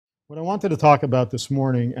What I wanted to talk about this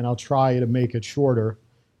morning, and I'll try to make it shorter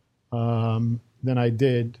than I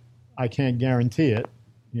did. I can't guarantee it.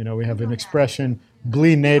 You know, we have an expression,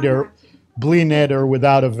 bli neder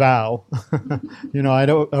without a vow. You know,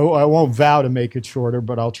 I won't vow to make it shorter,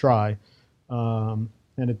 but I'll try. And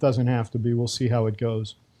it doesn't have to be. We'll see how it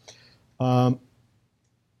goes. I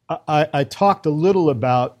talked a little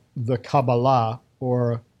about the Kaballah,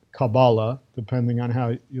 or Kaballah, depending on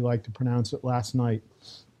how you like to pronounce it, last night.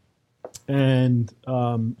 And,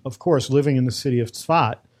 of course, living in the city of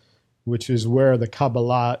Tzfat, which is where the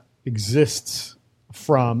Kaballah exists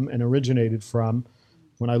from and originated from,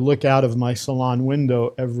 when I look out of my salon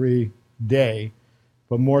window every day,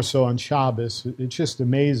 but more so on Shabbos, it just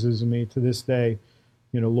amazes me to this day.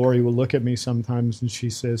 You know, Lori will look at me sometimes and she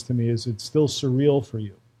says to me, "Is it still surreal for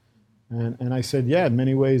you?" And I said, yeah, in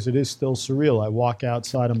many ways it is still surreal. I walk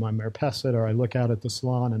outside of my merpeset, or I look out at the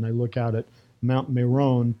salon and I look out at Mount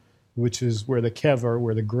Meron, which is where the kever,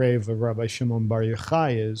 where the grave of Rabbi Shimon Bar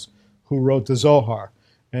Yochai is, who wrote the Zohar.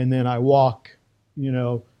 And then I walk, you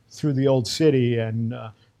know, through the old city and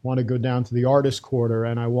want to go down to the artist quarter,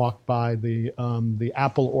 and I walk by the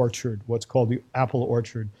apple orchard, what's called the apple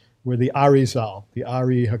orchard, where the Arizal, the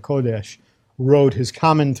Ari HaKodesh, wrote his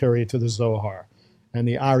commentary to the Zohar, and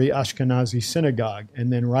the Ari Ashkenazi synagogue.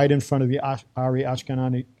 And then right in front of the Ari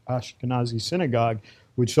Ashkenazi synagogue,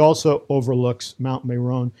 which also overlooks Mount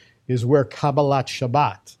Meron, is where Kabbalat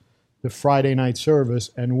Shabbat, the Friday night service,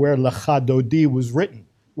 and where Lecha Dodi was written.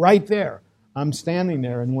 Right there. I'm standing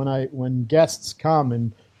there, and when guests come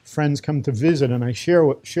and friends come to visit, and I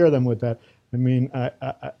share them with that, I mean,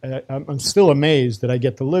 I'm still amazed that I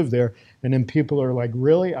get to live there. And then people are like,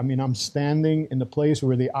 really? I mean, I'm standing in the place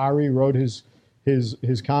where the Ari wrote his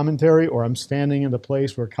commentary, or I'm standing in the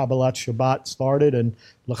place where Kabbalat Shabbat started and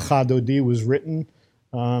Lecha Dodi was written,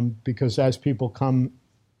 because as people come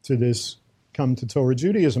to Torah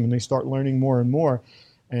Judaism and they start learning more and more,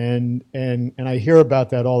 and I hear about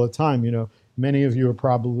that all the time. You know, many of you are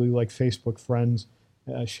probably like Facebook friends.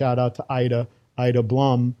 Shout out to Ida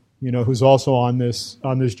Blum, you know, who's also on this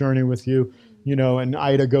journey with you. You know, and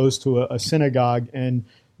Ida goes to a synagogue and,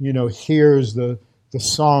 you know, hears the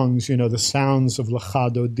songs, you know, the sounds of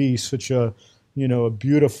Lecha Dodi, such a, you know, a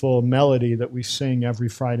beautiful melody that we sing every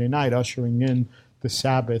Friday night, ushering in the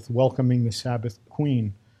Sabbath, welcoming the Sabbath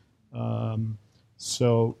Queen.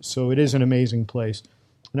 So it is an amazing place.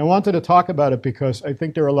 And I wanted to talk about it because I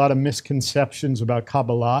think there are a lot of misconceptions about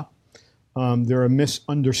Kabbalah. There are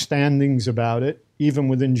misunderstandings about it, even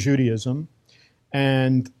within Judaism.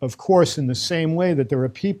 And, of course, in the same way that there are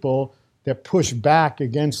people that push back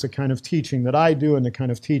against the kind of teaching that I do and the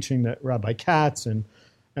kind of teaching that Rabbi Katz and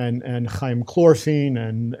Chaim Chlorfine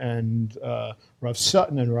and Rav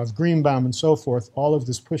Sutton and Rav Greenbaum and so forth, all of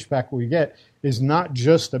this pushback we get is not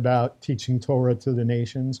just about teaching Torah to the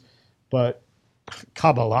nations, but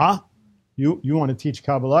Kabbalah. You want to teach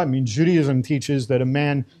Kabbalah? I mean, Judaism teaches that a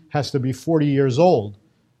man has to be 40 years old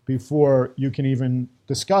before you can even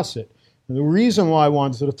discuss it. And the reason why I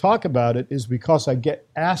wanted to talk about it is because I get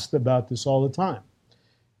asked about this all the time.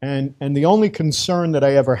 And the only concern that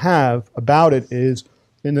I ever have about it is,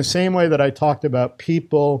 in the same way that I talked about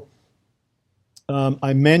people,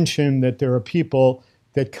 I mentioned that there are people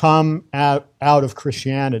that come out of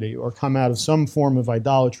Christianity or come out of some form of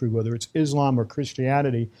idolatry, whether it's Islam or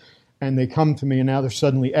Christianity, and they come to me and now they're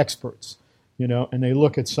suddenly experts, you know, and they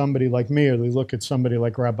look at somebody like me, or they look at somebody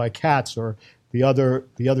like Rabbi Katz or the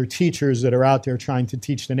other teachers that are out there trying to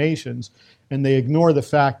teach the nations, and they ignore the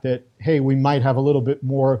fact that, hey, we might have a little bit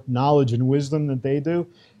more knowledge and wisdom than they do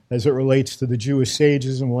as it relates to the Jewish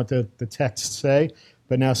sages and what the texts say,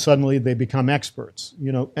 but now suddenly they become experts,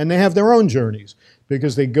 you know, and they have their own journeys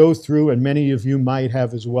because they go through, and many of you might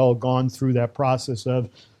have as well gone through that process of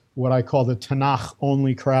what I call the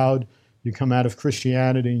Tanakh-only crowd. You come out of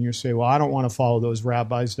Christianity and you say, well, I don't want to follow those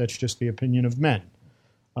rabbis. That's just the opinion of men.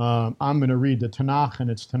 I'm going to read the Tanakh, and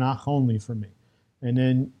it's Tanakh only for me. And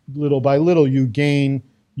then little by little you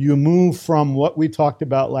move from what we talked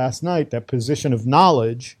about last night, that position of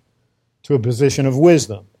knowledge, to a position of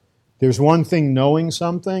wisdom. There's one thing knowing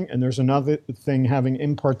something, and there's another thing having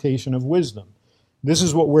impartation of wisdom. This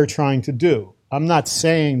is what we're trying to do. I'm not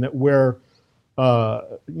saying that we're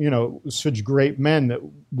such great men that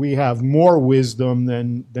we have more wisdom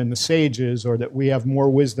than the sages, or that we have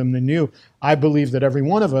more wisdom than you. I believe that every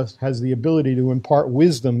one of us has the ability to impart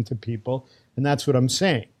wisdom to people, and that's what I'm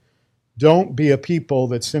saying. Don't be a people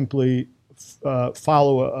that simply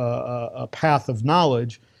follow a path of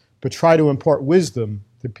knowledge, but try to impart wisdom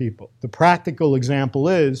to people. The practical example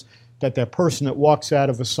is that person that walks out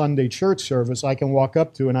of a Sunday church service, I can walk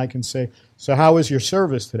up to and I can say, so how was your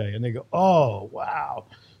service today? And they go, oh, wow,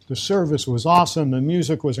 the service was awesome. The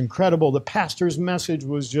music was incredible. The pastor's message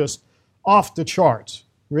was just off the charts.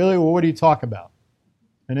 Really? Well, what do you talk about?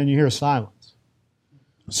 And then you hear silence.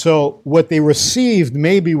 So what they received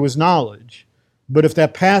maybe was knowledge, but if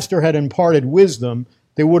that pastor had imparted wisdom,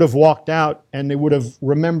 they would have walked out and they would have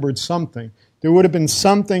remembered something. There would have been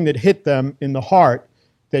something that hit them in the heart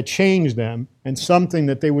that changed them, and something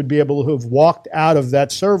that they would be able to have walked out of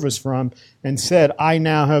that service from and said, I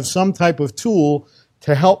now have some type of tool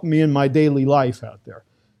to help me in my daily life out there.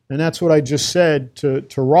 And that's what I just said to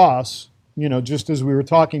Ross, just as we were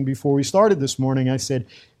talking before we started this morning. I said,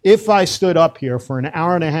 if I stood up here for an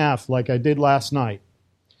hour and a half like I did last night,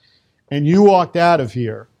 and you walked out of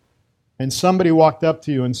here, and somebody walked up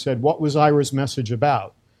to you and said, what was Ira's message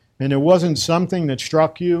about? And it wasn't something that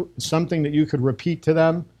struck you, something that you could repeat to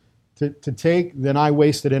them to take, then I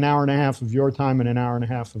wasted an hour and a half of your time and an hour and a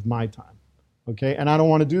half of my time. Okay? And I don't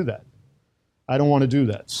want to do that. I don't want to do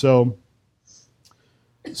that. So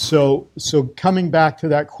coming back to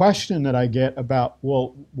that question that I get about,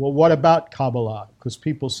 well, what about Kaballah? Because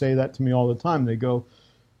people say that to me all the time. They go,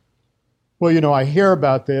 well, I hear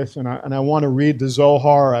about this, and I want to read the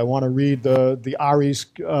Zohar, I want to read the Ari's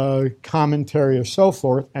commentary or so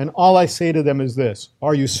forth, and all I say to them is this: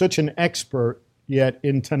 are you such an expert yet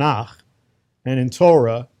in Tanakh and in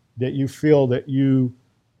Torah that you feel that you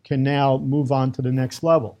can now move on to the next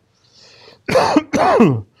level?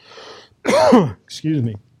 Excuse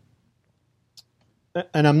me.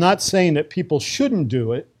 And I'm not saying that people shouldn't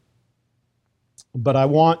do it, but I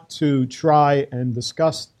want to try and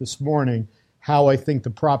discuss this morning how I think the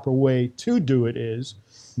proper way to do it is,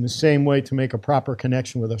 in the same way to make a proper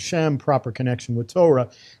connection with Hashem, proper connection with Torah,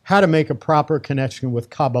 how to make a proper connection with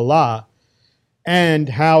Kaballah, and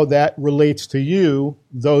how that relates to you,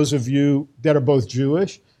 those of you that are both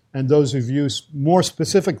Jewish, and those of you more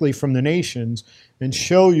specifically from the nations, and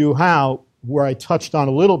show you how, where I touched on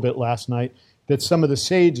a little bit last night, that some of the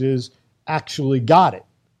sages actually got it.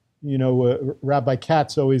 Rabbi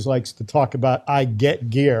Katz always likes to talk about I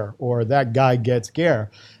get gear, or that guy gets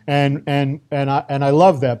gear, and I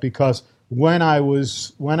love that, because when I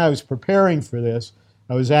was preparing for this,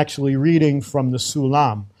 I was actually reading from the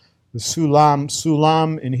Sulam. The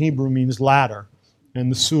Sulam in Hebrew means ladder,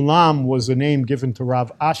 and the Sulam was a name given to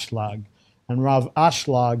Rav Ashlag, and Rav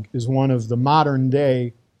Ashlag is one of the modern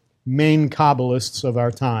day main Kabbalists of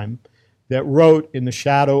our time that wrote In the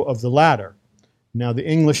Shadow of the Ladder. Now, the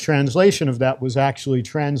English translation of that was actually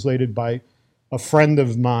translated by a friend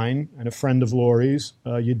of mine and a friend of Lori's,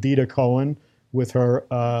 Yedida Cohen, with her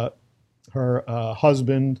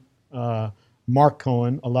husband, Mark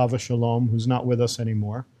Cohen, Alava Shalom, who's not with us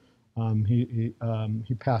anymore. He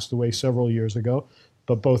passed away several years ago.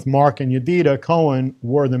 But both Mark and Yedida Cohen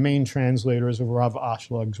were the main translators of Rav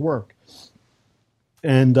Ashlag's work.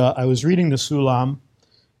 And I was reading the Sulam,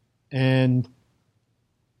 and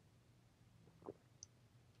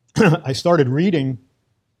I started reading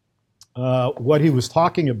what he was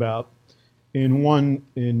talking about in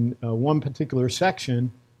one particular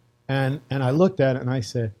section, and I looked at it and I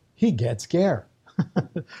said, he gets ger.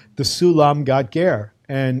 The Sulam got ger,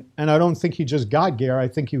 and I don't think he just got ger. I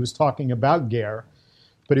think he was talking about ger,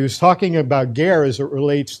 but he was talking about ger as it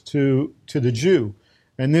relates to the Jew,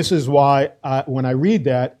 and this is why when I read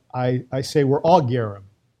that I say we're all gerim,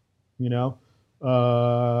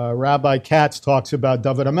 Rabbi Katz talks about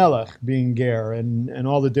David HaMelech being ger, and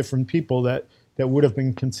all the different people that would have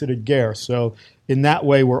been considered ger. So in that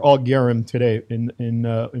way, we're all gerim today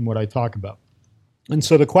in what I talk about. And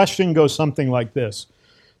so the question goes something like this.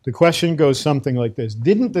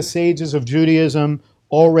 Didn't the sages of Judaism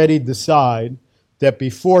already decide that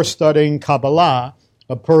before studying Kabbalah,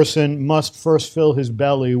 a person must first fill his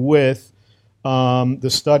belly with the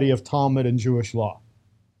study of Talmud and Jewish law?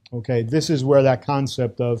 Okay, this is where that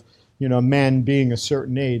concept of, a man being a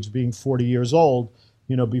certain age, being 40 years old,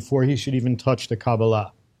 before he should even touch the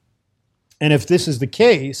Kabbalah. And if this is the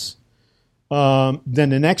case, then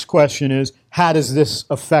the next question is, how does this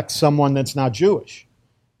affect someone that's not Jewish?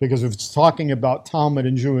 Because if it's talking about Talmud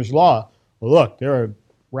and Jewish law, well, look, there are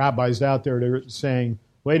rabbis out there that are saying,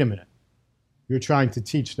 wait a minute, you're trying to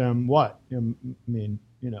teach them what?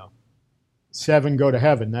 7 go to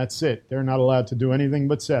heaven, that's it. They're not allowed to do anything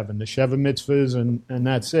but 7, the Sheva mitzvahs, and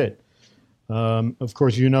that's it. Of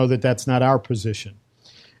course, you know that that's not our position.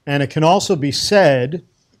 And it can also be said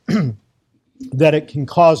that it can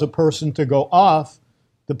cause a person to go off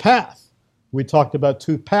the path. We talked about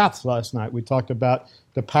 2 paths last night. We talked about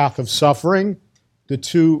the path of suffering, the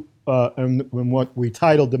 2 and what we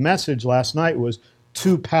titled the message last night was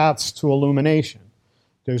Two Paths to Illumination.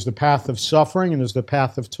 There's the path of suffering and there's the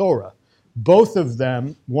path of Torah. Both of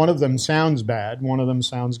them, one of them sounds bad, one of them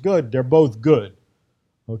sounds good. They're both good.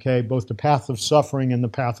 Okay, both the path of suffering and the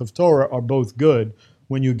path of Torah are both good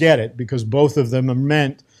when you get it, because both of them are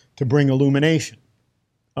meant to bring illumination.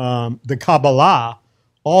 The Kaballah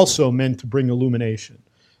also meant to bring illumination.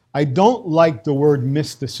 I don't like the word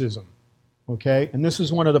mysticism, okay? And this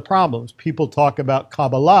is one of the problems. People talk about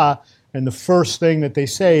Kaballah, and the first thing that they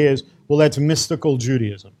say is, well, that's mystical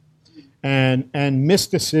Judaism. And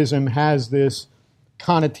mysticism has this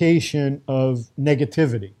connotation of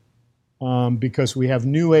negativity. Because we have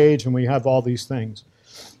New Age and we have all these things.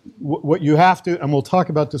 What you have to, and we'll talk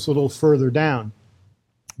about this a little further down,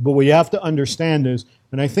 but what you have to understand is,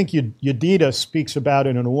 and I think Yedida speaks about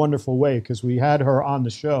it in a wonderful way, because we had her on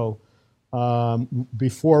the show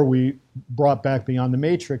before we brought back Beyond the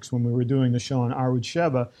Matrix, when we were doing the show on Arud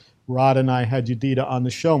Sheva. Rod and I had Yedida on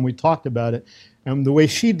the show and we talked about it. And the way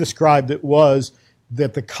she described it was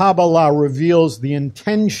that the Kabbalah reveals the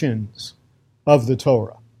intentions of the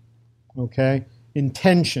Torah. Okay?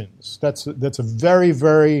 Intentions. That's a very,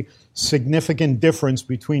 very significant difference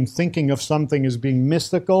between thinking of something as being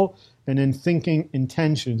mystical and in thinking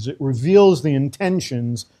intentions. It reveals the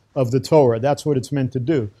intentions of the Torah. That's what it's meant to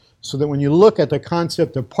do. So that when you look at the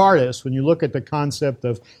concept of Pardes, when you look at the concept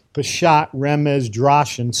of Peshat, Remez,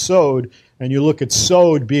 Drash, and Sod, and you look at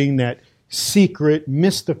Sod being that secret,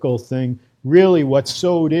 mystical thing, really what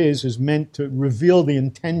Sod is meant to reveal the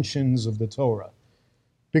intentions of the Torah.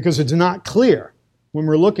 Because it's not clear when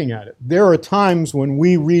we're looking at it. There are times when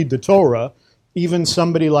we read the Torah, even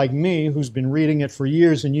somebody like me who's been reading it for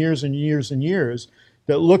years and years and years and years,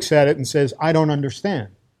 that looks at it and says, I don't understand.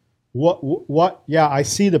 What? Yeah, I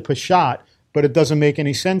see the Peshat, but it doesn't make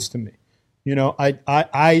any sense to me. You know,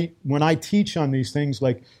 I when I teach on these things,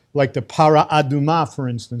 like the Para Aduma, for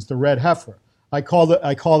instance, the red heifer, I call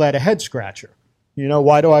that a head scratcher. You know,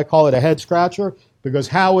 why do I call it a head scratcher? Because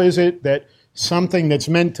how is it that something that's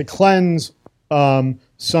meant to cleanse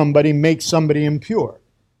somebody makes somebody impure?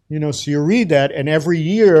 You know, so you read that, and every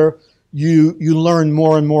year you learn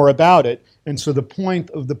more and more about it. And so the point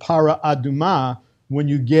of the Para Aduma, when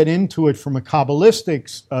you get into it from a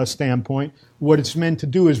Kabbalistic standpoint, what it's meant to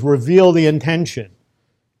do is reveal the intention.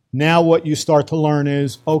 Now what you start to learn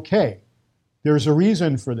is, okay, there's a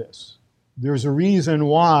reason for this. There's a reason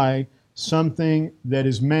why something that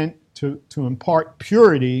is meant to impart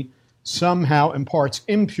purity somehow imparts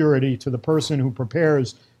impurity to the person who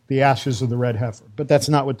prepares the ashes of the red heifer. But that's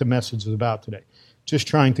not what the message is about today. Just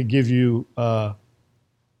trying to give you an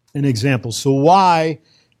example. So why...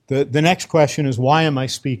 The next question is, why am I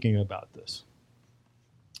speaking about this?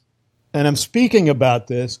 And I'm speaking about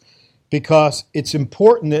this because it's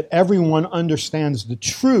important that everyone understands the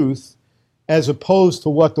truth as opposed to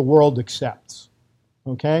what the world accepts.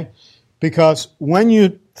 Okay? Because when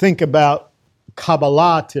you think about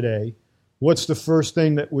Kaballah today, what's the first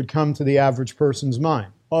thing that would come to the average person's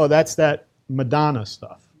mind? Oh, that's that Madonna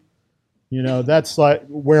stuff. You know, that's like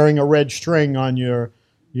wearing a red string on your...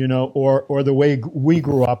 You know, or the way we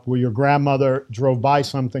grew up, where your grandmother drove by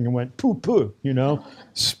something and went poo poo, you know,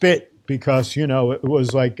 spit, because you know it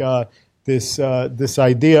was like this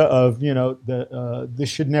idea of, you know, this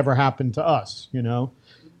should never happen to us, you know,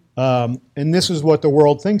 and this is what the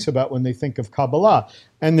world thinks about when they think of Kaballah.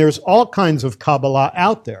 And there's all kinds of Kaballah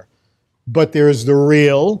out there, but there's the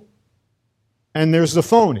real, and there's the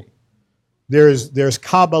phony. There's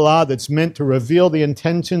Kaballah that's meant to reveal the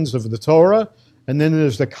intentions of the Torah. And then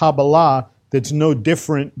there's the Kaballah that's no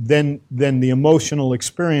different than the emotional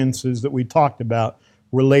experiences that we talked about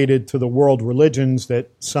related to the world religions that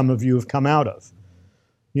some of you have come out of.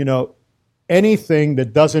 You know, anything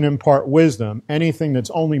that doesn't impart wisdom, anything that's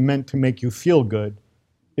only meant to make you feel good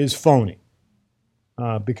is phony.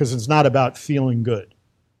 Because it's not about feeling good.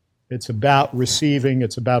 It's about receiving,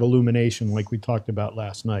 it's about illumination, like we talked about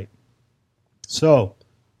last night. So,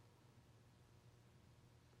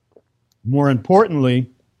 more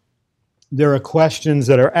importantly, there are questions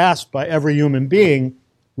that are asked by every human being,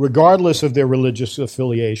 regardless of their religious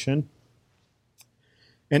affiliation.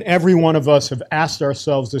 And every one of us have asked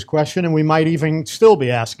ourselves this question, and we might even still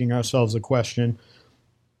be asking ourselves the question,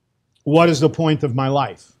 what is the point of my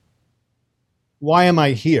life? Why am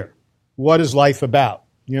I here? What is life about?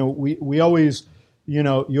 You know, we always, you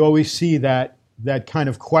know, you always see that kind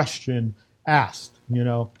of question asked, you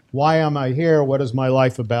know. Why am I here? What is my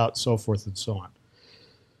life about? So forth and so on.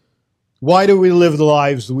 Why do we live the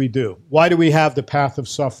lives that we do? Why do we have the path of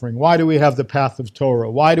suffering? Why do we have the path of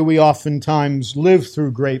Torah? Why do we oftentimes live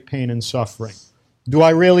through great pain and suffering? Do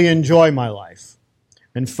I really enjoy my life?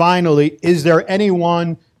 And finally, is there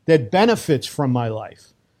anyone that benefits from my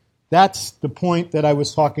life? That's the point that I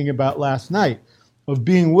was talking about last night, of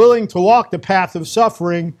being willing to walk the path of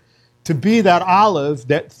suffering, to be that olive,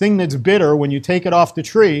 that thing that's bitter when you take it off the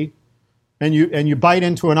tree and you bite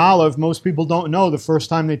into an olive. Most people don't know the first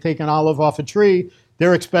time they take an olive off a tree,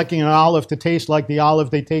 they're expecting an olive to taste like the olive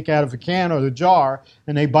they take out of a can or the jar,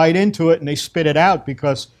 and they bite into it and they spit it out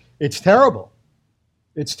because it's terrible.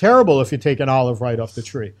 It's terrible if you take an olive right off the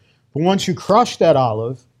tree. But once you crush that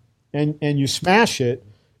olive and you smash it,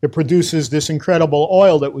 it produces this incredible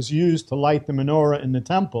oil that was used to light the menorah in the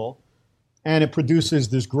temple, and it produces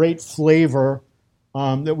this great flavor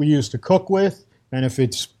that we use to cook with. And if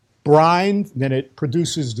it's brined, then it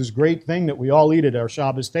produces this great thing that we all eat at our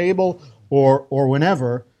Shabbos table or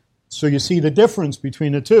whenever. So you see the difference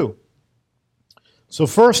between the two. So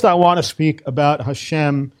first I want to speak about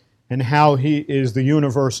Hashem and how He is the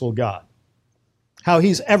universal God, how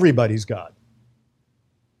He's everybody's God.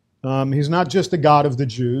 He's not just the God of the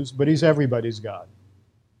Jews, but He's everybody's God.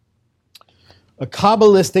 A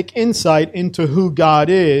Kabbalistic insight into who God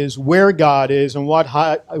is, where God is, and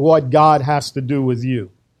what God has to do with you.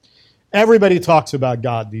 Everybody talks about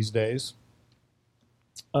God these days.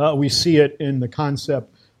 We see it in the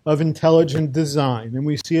concept of intelligent design, and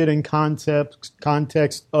we see it in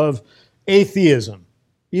context of atheism.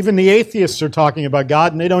 Even the atheists are talking about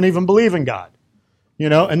God, and they don't even believe in God.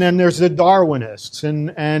 And then there's the Darwinists,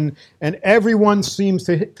 and everyone seems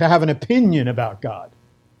to have an opinion about God.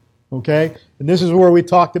 Okay? And this is where we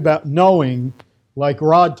talked about knowing, like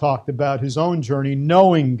Rod talked about his own journey,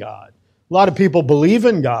 knowing God. A lot of people believe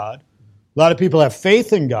in God. A lot of people have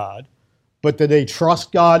faith in God, but do they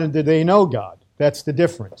trust God and do they know God? That's the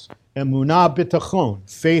difference. Emunah bitachon,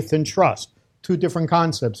 faith and trust, two different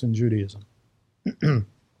concepts in Judaism.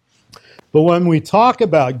 But when we talk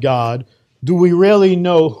about God, do we really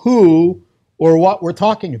know who or what we're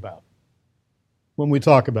talking about when we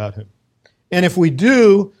talk about Him? And if we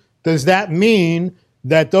do, does that mean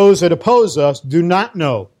that those that oppose us do not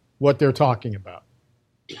know what they're talking about?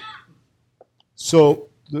 So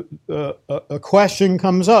a question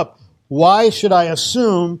comes up. Why should I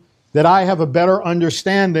assume that I have a better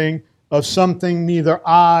understanding of something neither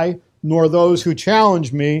I nor those who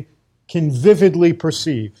challenge me can vividly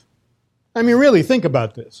perceive? I mean, really, think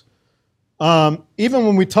about this. Even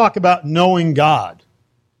when we talk about knowing God,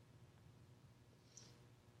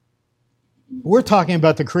 we're talking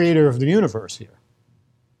about the creator of the universe here.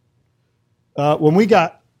 When we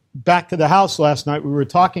got back to the house last night, we were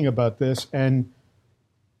talking about this, and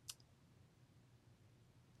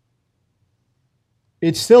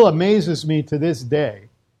it still amazes me to this day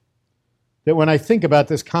that when I think about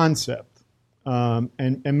this concept,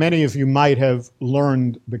 and many of you might have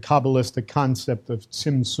learned the Kabbalistic concept of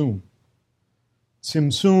Tzimtzum.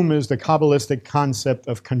 Tzimtzum is the Kabbalistic concept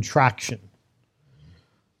of contraction.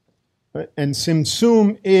 And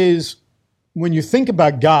Tzimtzum is, when you think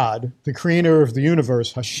about God, the creator of the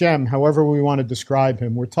universe, Hashem, however we want to describe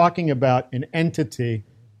Him, we're talking about an entity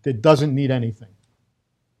that doesn't need anything.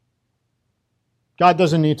 God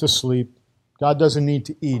doesn't need to sleep. God doesn't need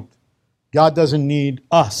to eat. God doesn't need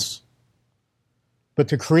us. But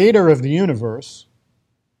the creator of the universe,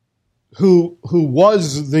 who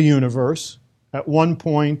was the universe at one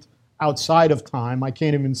point outside of time, I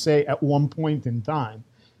can't even say at one point in time,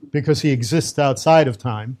 because He exists outside of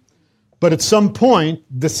time, but at some point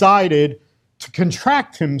decided to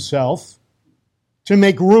contract Himself to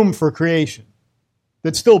make room for creation.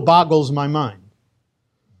 That still boggles my mind.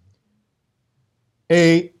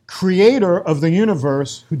 A creator of the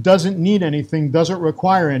universe who doesn't need anything, doesn't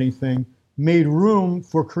require anything, made room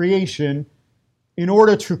for creation in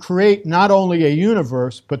order to create not only a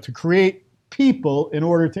universe, but to create people in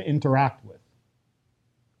order to interact with.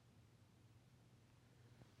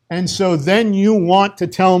 And so then you want to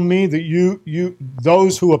tell me that you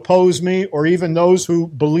those who oppose me, or even those who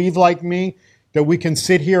believe like me, that we can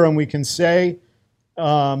sit here and we can say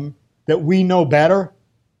that we know better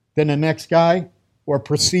than the next guy, or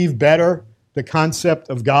perceive better the concept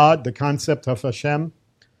of God, the concept of Hashem.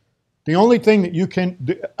 The only thing that you can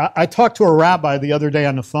do, I talked to a rabbi the other day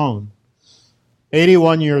on the phone,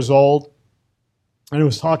 81 years old, and I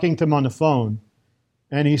was talking to him on the phone,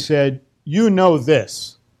 and he said, "You know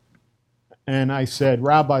this." And I said,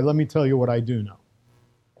 "Rabbi, let me tell you what I do know."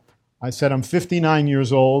 I said, "I'm 59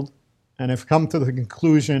 years old, and I've come to the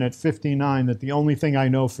conclusion at 59 that the only thing I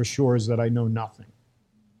know for sure is that I know nothing."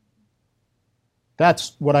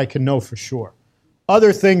 That's what I can know for sure.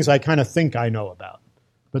 Other things I kind of think I know about.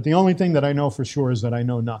 But the only thing that I know for sure is that I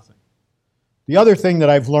know nothing. The other thing that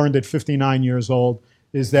I've learned at 59 years old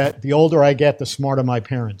is that the older I get, the smarter my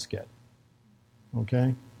parents get.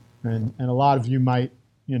 Okay? And a lot of you might,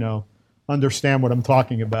 understand what I'm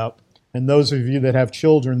talking about. And those of you that have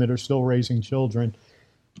children that are still raising children,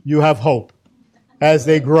 you have hope. As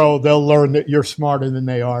they grow, they'll learn that you're smarter than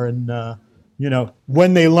they are. And,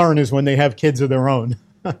 when they learn is when they have kids of their own.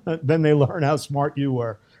 Then they learn how smart you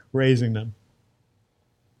were raising them.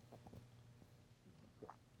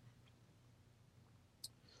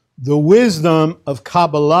 The wisdom of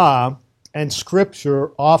Kaballah and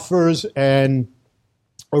Scripture offers an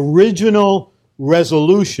original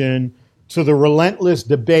resolution to the relentless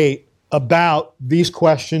debate about these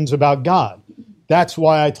questions about God. That's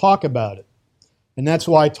why I talk about it. And that's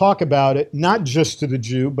why I talk about it not just to the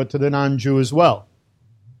Jew, but to the non-Jew as well.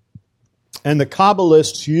 And the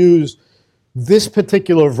Kabbalists use this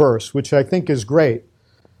particular verse, which I think is great.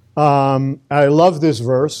 I love this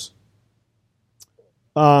verse.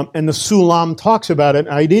 And the Sulam talks about it.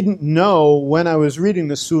 I didn't know when I was reading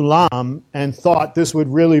the Sulam and thought this would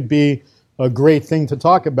really be a great thing to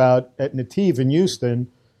talk about at Nativ in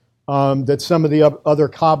Houston, that some of the other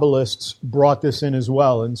Kabbalists brought this in as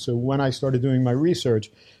well. And so when I started doing my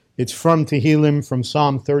research, it's from Tehillim, from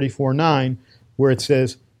Psalm 34:9, where it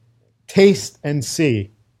says, "Taste and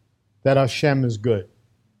see that Hashem is good."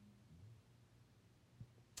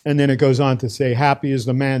 And then it goes on to say, "Happy is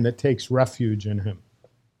the man that takes refuge in him."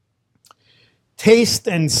 Taste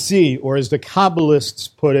and see, or as the Kabbalists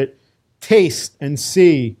put it, taste and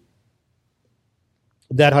see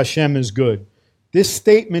that Hashem is good. This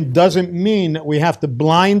statement doesn't mean that we have to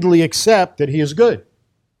blindly accept that He is good.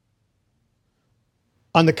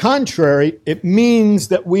 On the contrary, it means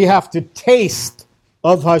that we have to taste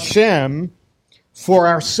of Hashem for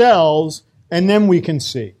ourselves, and then we can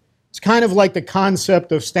see. It's kind of like the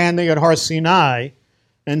concept of standing at Har Sinai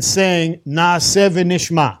and saying, Na'aseh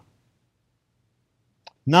v'nishma.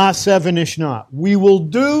 Na'aseh v'nishma. We will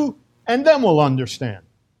do, and then we'll understand.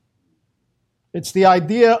 It's the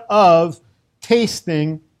idea of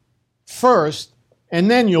tasting first,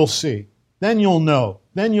 and then you'll see. Then you'll know.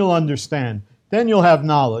 Then you'll understand. Then you'll have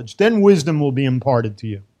knowledge. Then wisdom will be imparted to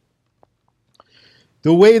you.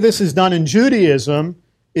 The way this is done in Judaism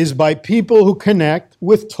is by people who connect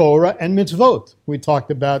with Torah and mitzvot. We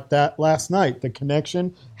talked about that last night. The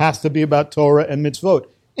connection has to be about Torah and mitzvot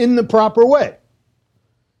in the proper way.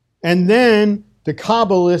 And then the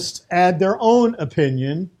Kabbalists add their own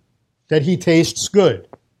opinion that He tastes good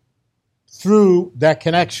through that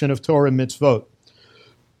connection of Torah and mitzvot.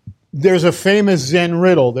 There's a famous Zen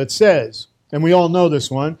riddle that says, and we all know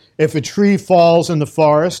this one, if a tree falls in the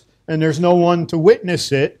forest and there's no one to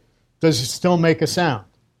witness it, does it still make a sound?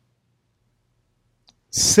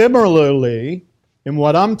 Similarly, in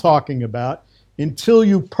what I'm talking about, until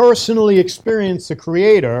you personally experience the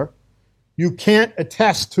Creator, you can't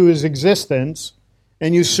attest to His existence,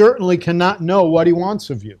 and you certainly cannot know what He wants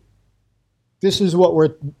of you. This is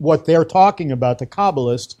what they're talking about, the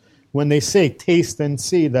Kabbalists, when they say, taste and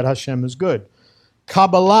see that Hashem is good.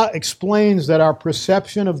 Kaballah explains that our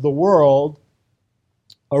perception of the world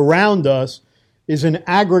around us is an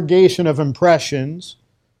aggregation of impressions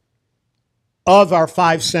of our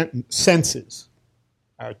five senses.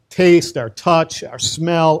 Our taste, our touch, our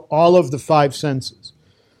smell, all of the five senses.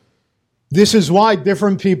 This is why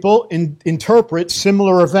different people interpret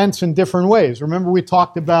similar events in different ways. Remember we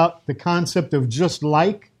talked about the concept of just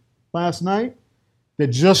like last night? That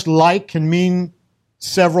just like can mean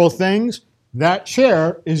several things. That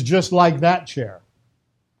chair is just like that chair.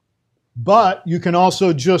 But you can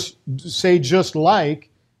also just say just like,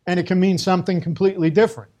 and it can mean something completely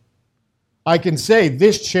different. I can say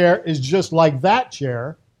this chair is just like that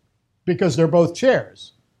chair because they're both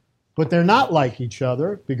chairs. But they're not like each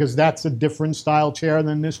other because that's a different style chair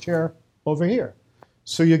than this chair over here.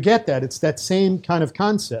 So you get that. It's that same kind of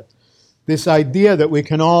concept. This idea that we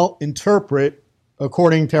can all interpret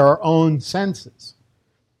according to our own senses.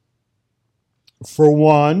 For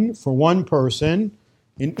one person,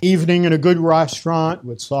 an evening in a good restaurant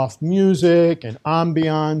with soft music and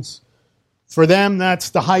ambiance, for them that's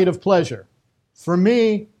the height of pleasure. For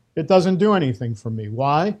me, it doesn't do anything for me.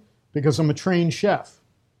 Why? Because I'm a trained chef.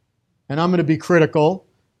 And I'm going to be critical,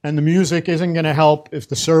 and the music isn't going to help if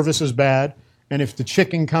the service is bad, and if the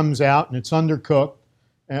chicken comes out and it's undercooked,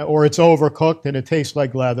 or it's overcooked and it tastes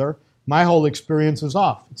like leather, my whole experience is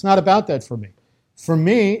off. It's not about that for me. For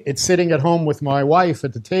me, it's sitting at home with my wife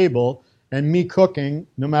at the table and me cooking,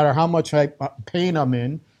 no matter how much pain I'm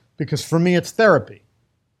in, because for me it's therapy.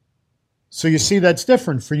 So you see, that's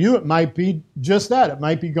different. For you, it might be just that. It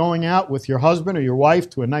might be going out with your husband or your wife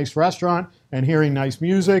to a nice restaurant and hearing nice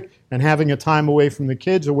music and having a time away from the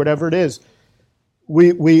kids or whatever it is.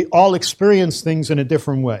 We all experience things in a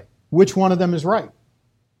different way. Which one of them is right?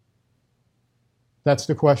 That's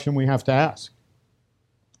the question we have to ask.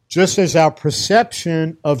 Just as our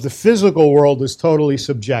perception of the physical world is totally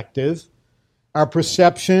subjective, our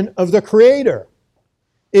perception of the Creator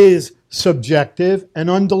is subjective and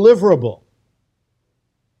undeliverable.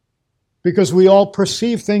 Because we all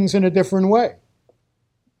perceive things in a different way.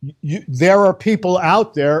 There are people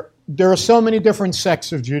out there, there are so many different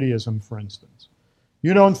sects of Judaism, for instance.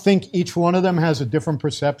 You don't think each one of them has a different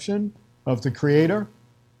perception of the Creator?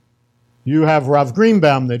 You have Rav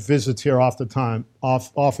Greenbaum that visits here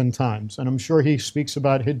oftentimes, and I'm sure he speaks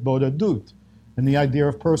about Hitbodedut and the idea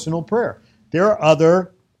of personal prayer. There are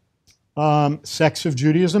other sects of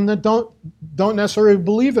Judaism that don't necessarily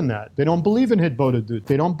believe in that. They don't believe in Hitbodedut.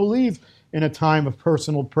 They don't believe in a time of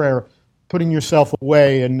personal prayer, putting yourself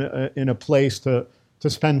away in a place to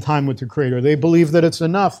spend time with the Creator. They believe that it's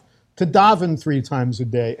enough to daven 3 times a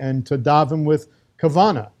day and to daven with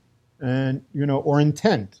kavana and or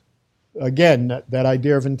intent. Again, that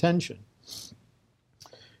idea of intention.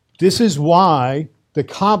 This is why the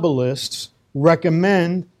Kabbalists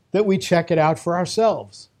recommend that we check it out for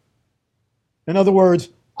ourselves. In other words,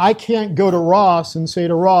 I can't go to Ross and say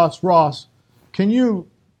to Ross, can you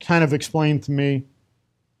kind of explain to me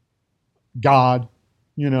God?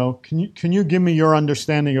 Can you give me your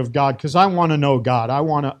understanding of God? Because I want to know God. I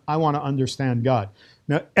want to understand God.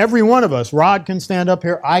 Now, every one of us, Rod can stand up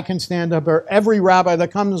here, I can stand up here, every rabbi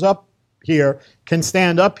that comes up here can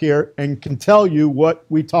stand up here and can tell you what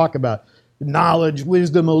we talk about. Knowledge,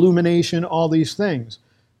 wisdom, illumination, all these things.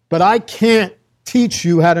 But I can't teach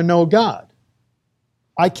you how to know God.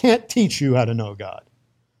 I can't teach you how to know God.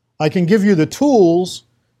 I can give you the tools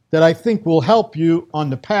that I think will help you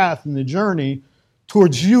on the path and the journey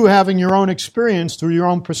towards you having your own experience through your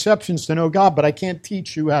own perceptions to know God, but I can't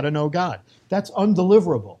teach you how to know God. That's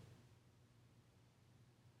undeliverable.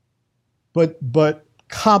 But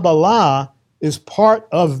Kaballah is part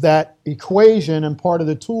of that equation and part of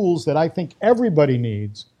the tools that I think everybody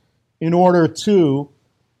needs in order to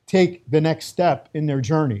take the next step in their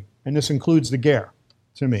journey. And this includes the ger,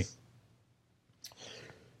 to me.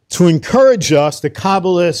 To encourage us, the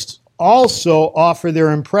Kabbalists also offer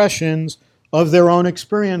their impressions of their own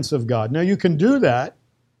experience of God. Now, you can do that,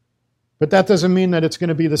 but that doesn't mean that it's going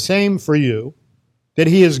to be the same for you, that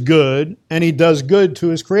He is good and He does good to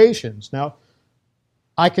His creations. Now,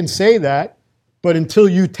 I can say that, but until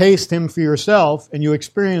you taste Him for yourself and you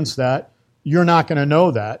experience that, you're not going to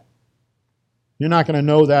know that. You're not going to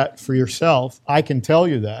know that for yourself. I can tell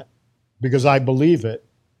you that because I believe it,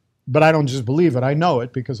 but I don't just believe it. I know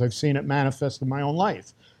it because I've seen it manifest in my own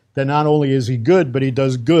life. That not only is He good, but He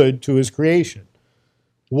does good to His creation.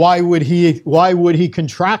 Why would He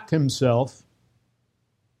contract Himself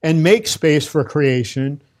and make space for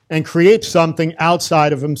creation and create something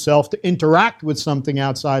outside of Himself to interact with something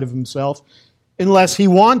outside of Himself unless He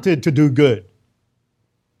wanted to do good?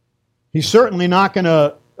 He's certainly not going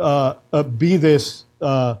to be this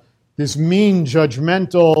mean,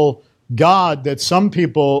 judgmental God that some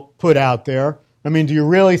people put out there. I mean, do you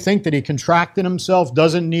really think that He contracted Himself,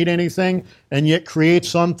 doesn't need anything, and yet creates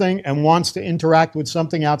something and wants to interact with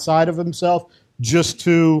something outside of Himself just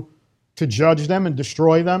to judge them and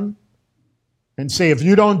destroy them? And say, if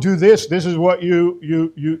you don't do this, this is what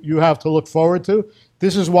you have to look forward to.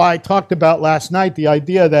 This is why I talked about last night, the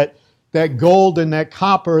idea that gold and that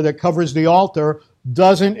copper that covers the altar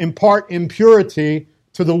doesn't impart impurity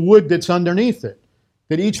to the wood that's underneath it.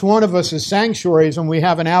 That each one of us is sanctuaries and we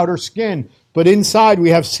have an outer skin, but inside we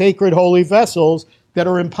have sacred holy vessels that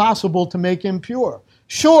are impossible to make impure.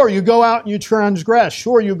 Sure, you go out and you transgress.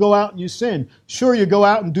 Sure, you go out and you sin. Sure, you go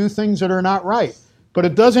out and do things that are not right. But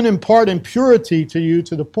it doesn't impart impurity to you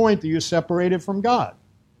to the point that you're separated from God.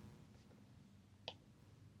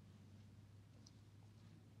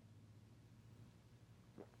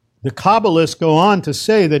 The Kabbalists go on to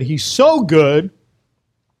say that He's so good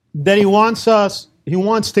that He wants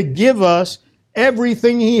to give us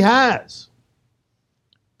everything He has.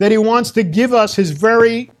 That He wants to give us His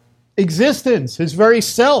very existence, His very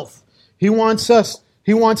self. He wants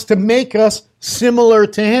to make us similar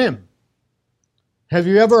to Him. Have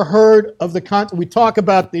you ever heard of the concept? We talk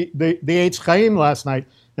about the Eitz Chaim last night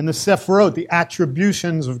and the Sephirot, the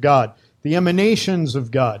attributions of God, the emanations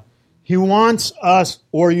of God. He wants us,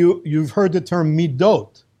 or you've heard the term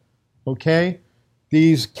midot, okay?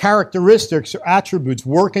 These characteristics or attributes,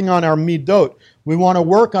 working on our midot. We want to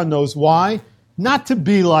work on those. Why? not to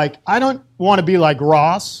be like, I don't want to be like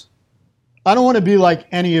Ross. I don't want to be like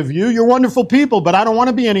any of you. You're wonderful people, but I don't want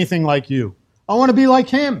to be anything like you. I want to be like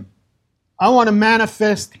him. I want to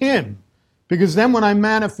manifest him. Because then when I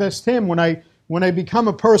manifest him, when I become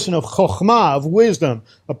a person of chokhmah, of wisdom,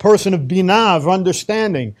 a person of binah, of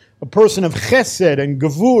understanding, a person of chesed and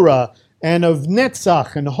gevura, and of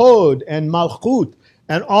netzach and hod and malchut,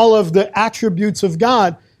 and all of the attributes of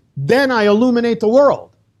God, then I illuminate the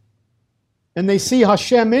world. And they see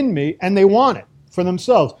Hashem in me, and they want it for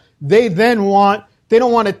themselves. They don't want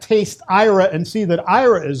to taste ira and see that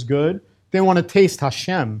ira is good. They want to taste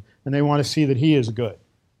Hashem, and they want to see that He is good.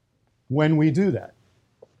 When we do that.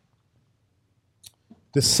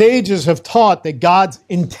 The sages have taught that God's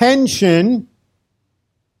intention,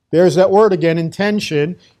 there's that word again,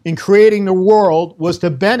 intention, in creating the world was to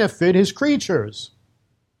benefit His creatures.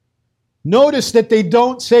 Notice that they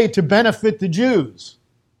don't say to benefit the Jews.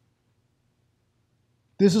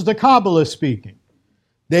 This is the Kaballah speaking.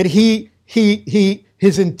 That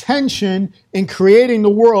his intention in creating the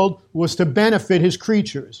world was to benefit His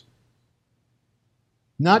creatures.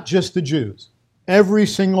 Not just the Jews. Every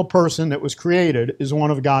single person that was created is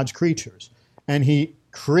one of God's creatures. And He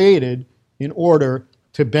created in order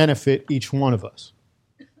to benefit each one of us.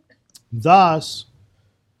 Thus,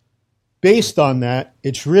 based on that,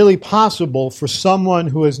 it's really possible for someone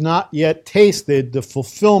who has not yet tasted the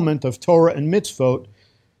fulfillment of Torah and mitzvot.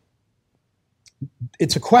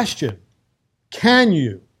 It's a question. Can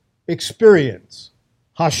you experience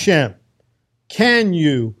Hashem? Can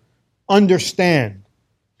you understand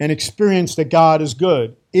and experience that God is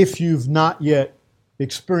good if you've not yet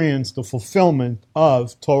experienced the fulfillment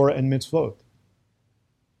of Torah and mitzvot?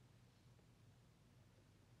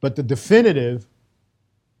 But the definitive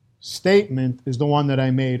statement is the one that I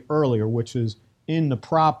made earlier, which is in the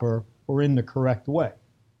proper or in the correct way.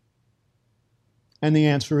 And the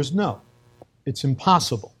answer is no. It's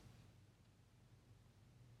impossible.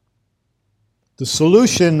 The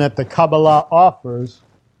solution that the Kaballah offers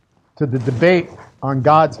to the debate on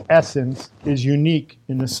God's essence is unique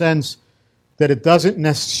in the sense that it doesn't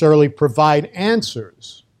necessarily provide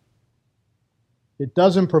answers. It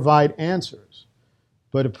doesn't provide answers,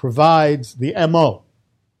 but it provides the MO,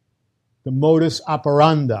 the modus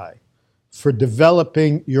operandi, for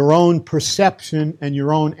developing your own perception and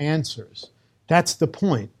your own answers. That's the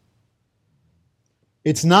point.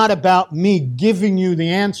 It's not about me giving you the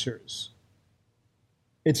answers.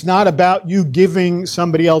 It's not about you giving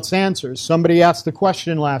somebody else answers. Somebody asked the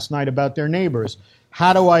question last night about their neighbors.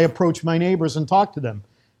 How do I approach my neighbors and talk to them?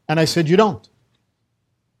 And I said, you don't.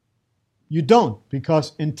 You don't,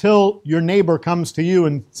 because until your neighbor comes to you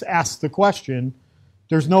and asks the question,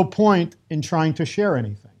 there's no point in trying to share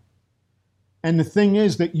anything. And the thing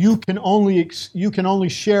is that you can only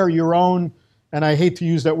share your own, and I hate to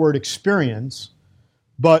use that word experience,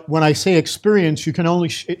 but when I say experience, you can only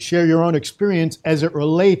share your own experience as it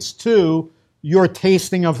relates to your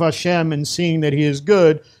tasting of Hashem and seeing that He is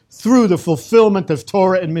good through the fulfillment of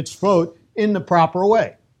Torah and mitzvot in the proper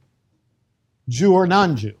way, Jew or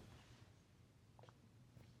non-Jew.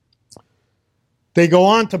 They go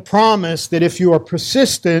on to promise that if you are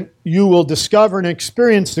persistent, you will discover and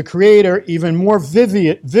experience the Creator even more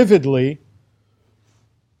vividly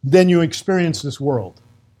than you experience this world.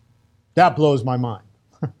 That blows my mind.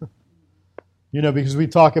 Because we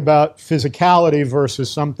talk about physicality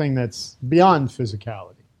versus something that's beyond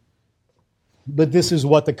physicality. But this is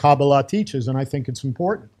what the Kaballah teaches, and I think it's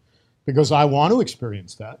important because I want to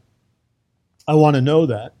experience that. I want to know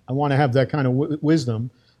that. I want to have that kind of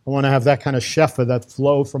wisdom. I want to have that kind of shefa, that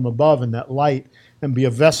flow from above and that light, and be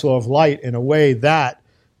a vessel of light in a way that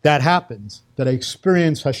happens, that I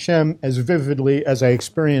experience Hashem as vividly as I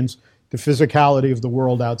experience the physicality of the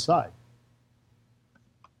world outside.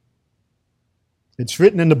 It's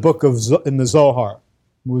written in the book in the Zohar.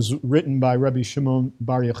 It was written by Rabbi Shimon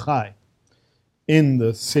Bar Yochai in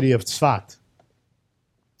the city of Tzfat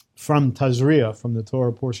from Tazria, from the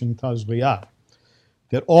Torah portion Tazria,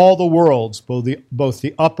 that all the worlds, both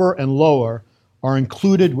the upper and lower, are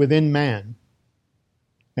included within man,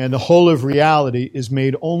 and the whole of reality is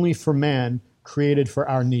made only for man, created for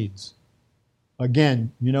our needs.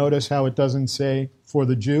 Again, you notice how it doesn't say for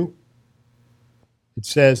the Jew? It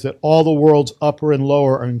says that all the worlds, upper and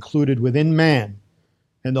lower, are included within man,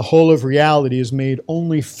 and the whole of reality is made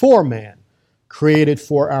only for man, created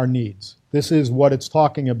for our needs. This is what it's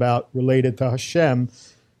talking about related to Hashem,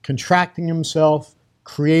 contracting Himself,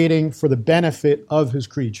 creating for the benefit of His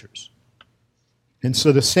creatures. And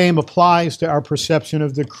so the same applies to our perception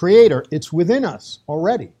of the Creator. It's within us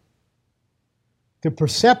already. The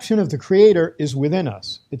perception of the Creator is within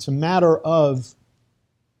us. It's a matter of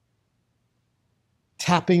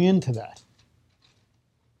tapping into that.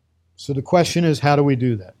 So the question is, how do we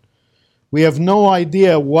do that? We have no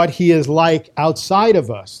idea what he is like outside of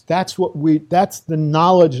us. That's the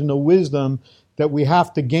knowledge and the wisdom that we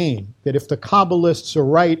have to gain. That if the Kabbalists are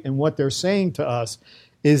right in what they're saying to us,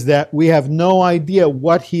 is that we have no idea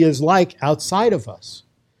what he is like outside of us.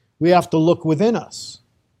 We have to look within us.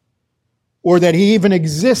 Or that he even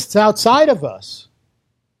exists outside of us.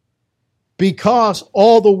 Because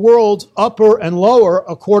all the worlds, upper and lower,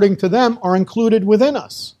 according to them, are included within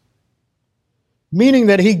us. Meaning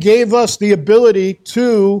that he gave us the ability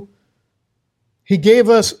to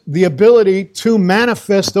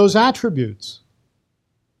manifest those attributes.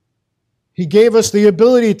 He gave us the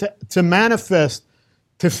ability to manifest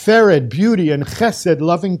Tiferet, beauty, and Chesed,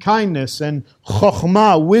 loving kindness, and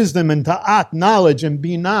Chokhmah, wisdom, and Ta'at, knowledge, and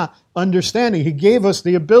Binah, understanding. He gave us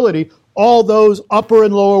the ability. All those upper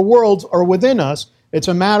and lower worlds are within us. It's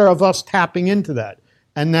a matter of us tapping into that.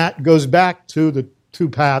 And that goes back to the two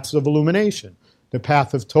paths of illumination, the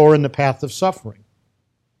path of Torah and the path of suffering.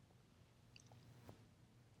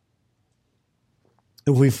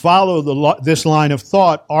 If we follow this line of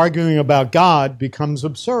thought, arguing about God becomes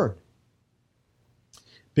absurd.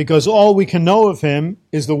 Because all we can know of him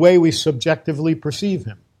is the way we subjectively perceive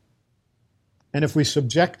him. And if we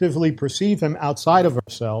subjectively perceive him outside of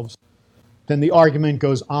ourselves, then the argument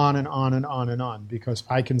goes on and on and on and on. Because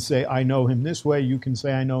I can say I know him this way, you can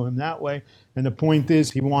say I know him that way. And the point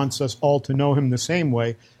is, he wants us all to know him the same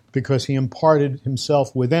way because he imparted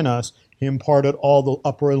himself within us. He imparted all the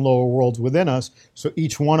upper and lower worlds within us. So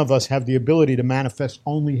each one of us have the ability to manifest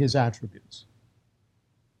only his attributes.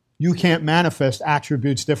 You can't manifest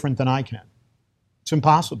attributes different than I can. It's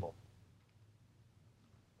impossible.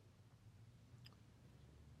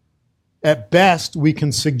 At best, we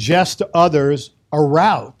can suggest to others a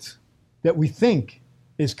route that we think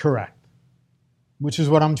is correct, which is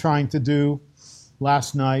what I'm trying to do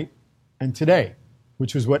last night and today,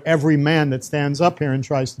 which is what every man that stands up here and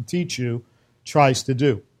tries to teach you tries to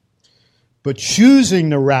do. But choosing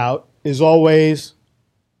the route is always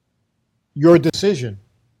your decision.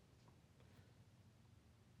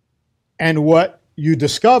 And what you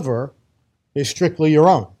discover is strictly your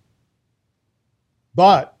own.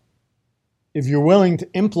 But if you're willing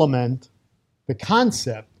to implement the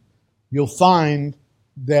concept, you'll find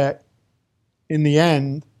that in the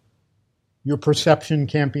end, your perception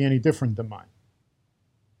can't be any different than mine.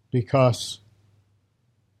 Because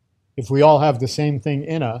if we all have the same thing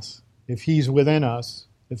in us, if he's within us,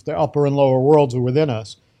 if the upper and lower worlds are within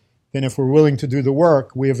us, then if we're willing to do the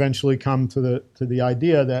work, we eventually come to the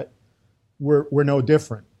idea that we're no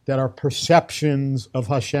different, that our perceptions of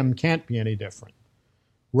Hashem can't be any different.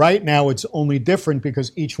 Right now, it's only different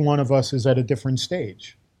because each one of us is at a different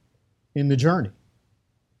stage in the journey.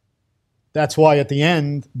 That's why at the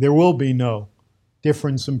end, there will be no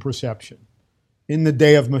difference in perception. In the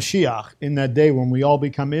day of Mashiach, in that day when we all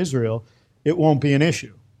become Israel, it won't be an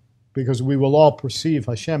issue because we will all perceive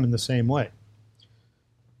Hashem in the same way.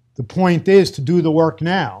 The point is to do the work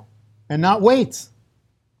now and not wait.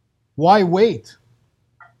 Why wait?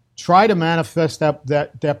 Try to manifest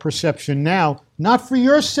that perception now, not for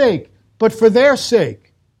your sake, but for their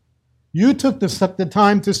sake. You took the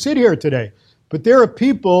time to sit here today, but there are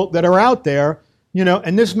people that are out there,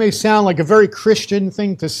 and this may sound like a very Christian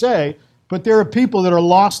thing to say, but there are people that are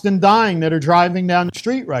lost and dying that are driving down the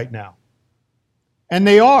street right now. And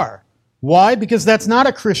they are. Why? Because that's not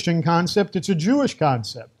a Christian concept, it's a Jewish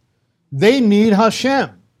concept. They need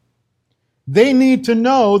Hashem. They need to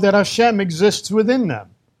know that Hashem exists within them.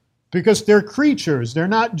 Because they're creatures. They're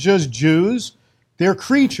not just Jews. They're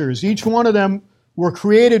creatures. Each one of them were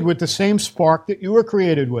created with the same spark that you were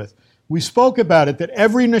created with. We spoke about it, that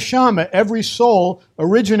every neshama, every soul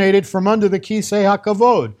originated from under the Kisei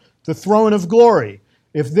HaKavod, the throne of glory.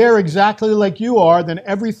 If they're exactly like you are, then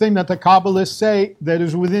everything that the Kabbalists say that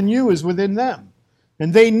is within you is within them.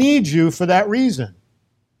 And they need you for that reason.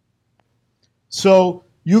 So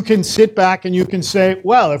you can sit back and you can say,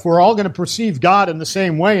 well, if we're all going to perceive God in the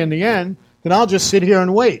same way in the end, then I'll just sit here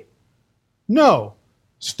and wait. No.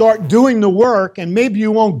 Start doing the work, and maybe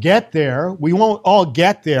you won't get there. We won't all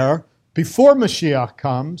get there before Mashiach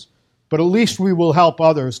comes, but at least we will help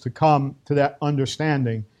others to come to that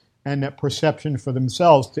understanding and that perception for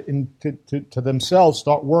themselves, to themselves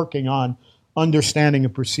start working on understanding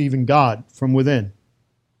and perceiving God from within.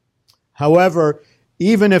 However,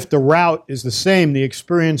 even if the route is the same, the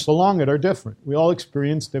experience along it are different. We all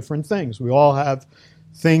experience different things. We all have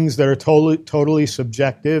things that are totally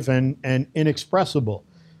subjective and inexpressible.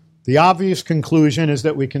 The obvious conclusion is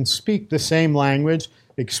that we can speak the same language,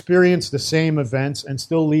 experience the same events, and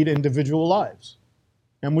still lead individual lives.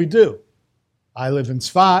 And we do. I live in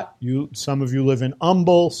Tzfat. Some of you live in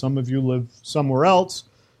Umbel. Some of you live somewhere else.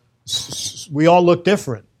 We all look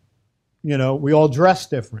different. We all dress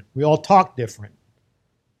different. We all talk different.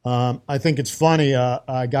 I think it's funny.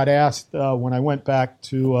 I got asked when I went back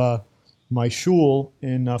to my shul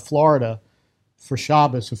in Florida for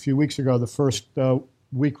Shabbos a few weeks ago, the first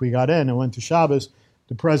week we got in, I went to Shabbos.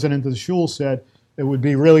 The president of the shul said, it would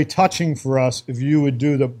be really touching for us if you would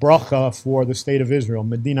do the bracha for the state of Israel,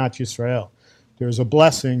 Medinat Yisrael. There's a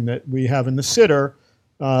blessing that we have in the Siddur,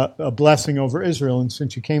 a blessing over Israel, and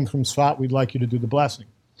since you came from Tzfat, we'd like you to do the blessing.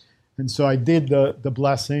 And so I did the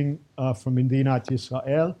blessing from Medinat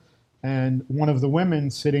Yisrael, and one of the women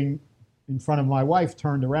sitting in front of my wife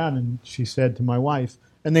turned around and she said to my wife,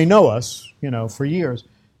 and they know us, for years,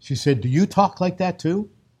 she said, do you talk like that too?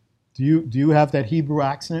 Do you have that Hebrew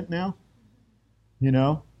accent now?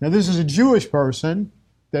 Now this is a Jewish person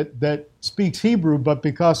that speaks Hebrew, but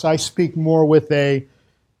because I speak more with an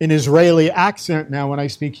Israeli accent now when I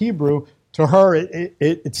speak Hebrew, to her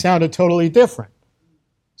it sounded totally different.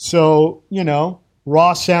 So,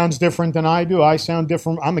 Ross sounds different than I do. I sound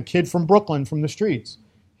different. I'm a kid from Brooklyn, from the streets.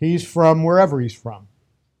 He's from wherever he's from.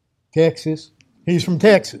 Texas. He's from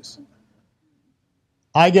Texas.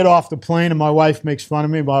 I get off the plane and my wife makes fun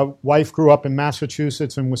of me. My wife grew up in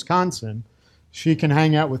Massachusetts and Wisconsin. She can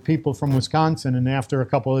hang out with people from Wisconsin, and after a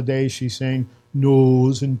couple of days, she's saying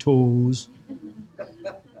nose and toes.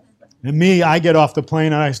 And me, I get off the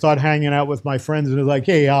plane and I start hanging out with my friends, and they're like,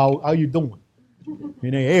 hey, how you doing?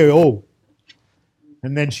 And they, hey, oh.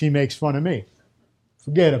 And then she makes fun of me.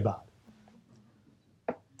 Forget about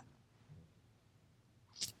it.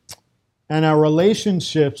 And our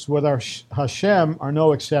relationships with our Hashem are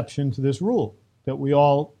no exception to this rule, that we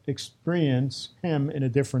all experience Him in a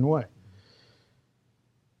different way.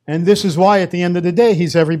 And this is why, at the end of the day,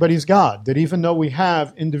 He's everybody's God. That even though we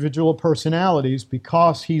have individual personalities,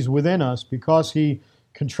 because He's within us, because He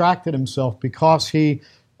contracted Himself, because He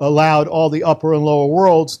allowed all the upper and lower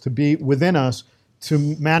worlds to be within us, to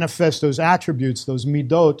manifest those attributes, those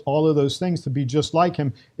midot, all of those things, to be just like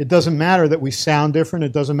Him. It doesn't matter that we sound different.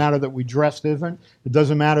 It doesn't matter that we dress different. It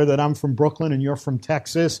doesn't matter that I'm from Brooklyn and you're from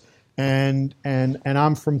Texas and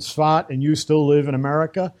I'm from Tzfat and you still live in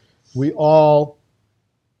America. We all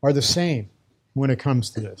are the same when it comes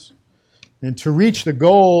to this. And to reach the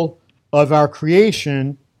goal of our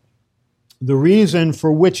creation, the reason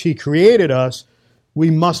for which He created us, we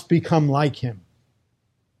must become like Him.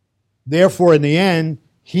 Therefore, in the end,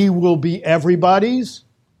 He will be everybody's,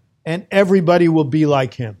 and everybody will be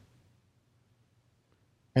like Him.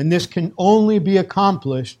 And this can only be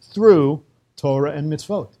accomplished through Torah and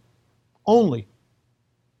mitzvot. Only.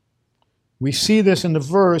 We see this in the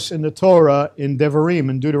verse in the Torah in Devarim,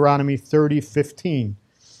 in Deuteronomy 30:15.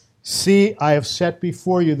 See, I have set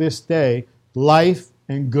before you this day life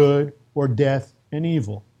and good, or death and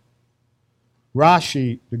evil.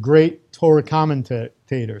 Rashi, the great Torah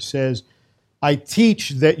commentator, says, I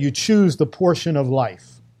teach that you choose the portion of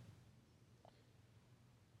life.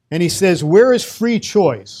 And he says, where is free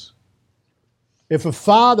choice? If a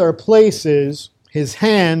father places his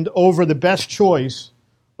hand over the best choice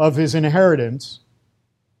of his inheritance,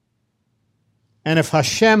 and if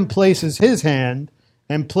Hashem places His hand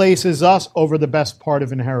and places us over the best part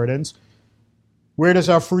of inheritance, where does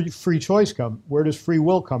our free choice come? Where does free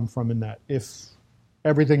will come from in that? If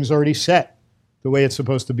everything's already set the way it's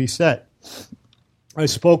supposed to be set. I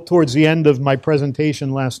spoke towards the end of my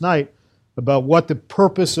presentation last night about what the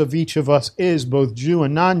purpose of each of us is, both Jew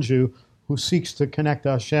and non-Jew, who seeks to connect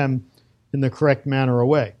to Hashem in the correct manner or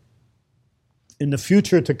way. In the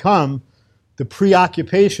future to come, the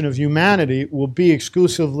preoccupation of humanity will be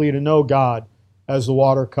exclusively to know God as the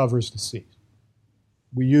water covers the sea.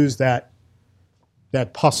 We used that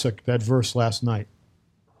pasuk, that verse last night.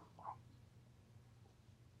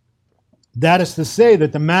 That is to say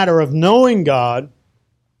that the matter of knowing God,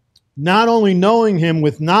 not only knowing Him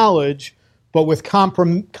with knowledge, but with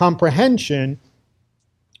comprehension,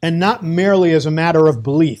 and not merely as a matter of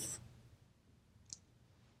belief.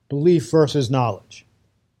 Belief versus knowledge.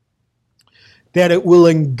 That it will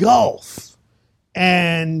engulf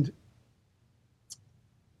and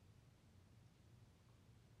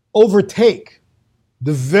overtake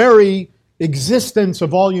the very existence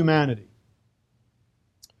of all humanity,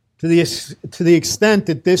 to the extent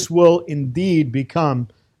that this will indeed become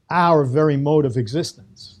our very mode of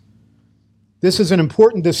existence. This is an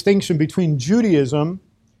important distinction between Judaism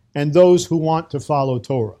and those who want to follow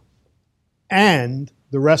Torah, and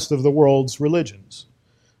the rest of the world's religions.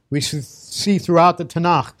 We see throughout the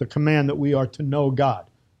Tanakh the command that we are to know God.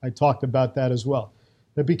 I talked about that as well.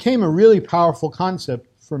 It became a really powerful concept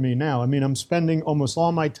for me now. I mean, I'm spending almost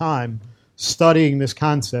all my time studying this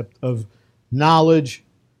concept of knowledge.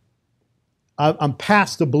 I'm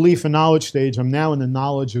past the belief and knowledge stage. I'm now in the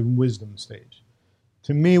knowledge and wisdom stage.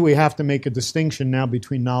 To me, we have to make a distinction now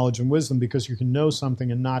between knowledge and wisdom, because you can know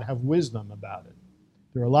something and not have wisdom about it.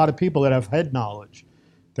 There are a lot of people that have head knowledge,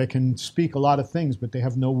 that can speak a lot of things, but they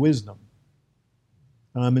have no wisdom.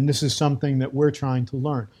 And this is something that we're trying to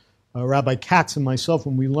learn. Rabbi Katz and myself,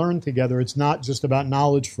 when we learn together, it's not just about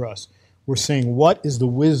knowledge for us. We're saying, what is the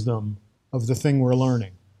wisdom of the thing we're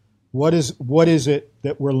learning? What is it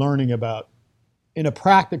that we're learning about in a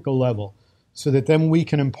practical level, so that then we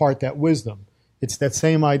can impart that wisdom? It's that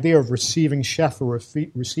same idea of receiving shefa,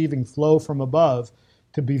 receiving flow from above,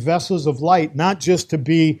 to be vessels of light, not just to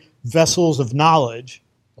be vessels of knowledge.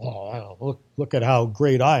 Oh, look at how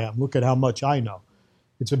great I am. Look at how much I know.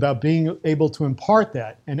 It's about being able to impart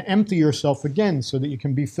that and empty yourself again so that you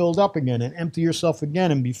can be filled up again, and empty yourself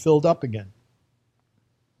again and be filled up again.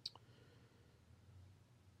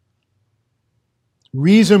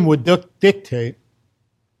 Reason would dictate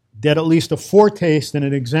that at least a foretaste and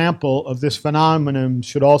an example of this phenomenon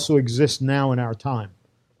should also exist now in our time.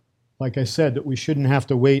 Like I said, that we shouldn't have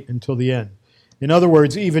to wait until the end. In other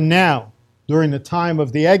words, even now, during the time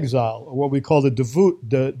of the exile, or what we call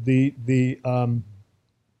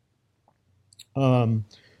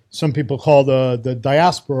some people call the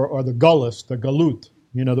diaspora, or the gullus, the galut,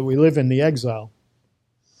 that we live in the exile.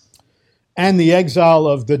 And the exile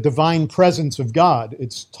of the divine presence of God.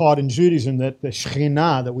 It's taught in Judaism that the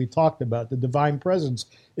Shekhinah that we talked about, the divine presence,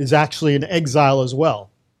 is actually an exile as well.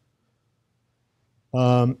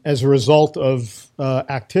 As a result of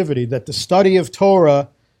activity, that the study of Torah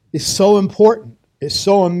is so important, is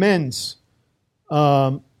so immense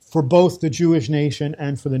for both the Jewish nation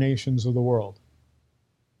and for the nations of the world,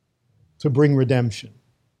 to bring redemption.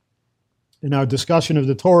 In our discussion of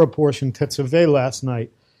the Torah portion, Tetzaveh, last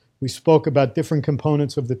night, we spoke about different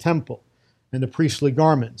components of the temple and the priestly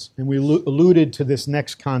garments, and we alluded to this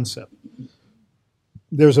next concept.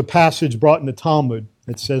 There's a passage brought in the Talmud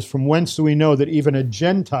that says, "From whence do we know that even a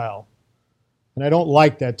Gentile," and I don't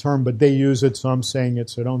like that term, but they use it, so I'm saying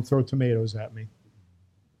it, so don't throw tomatoes at me.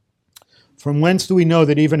 "From whence do we know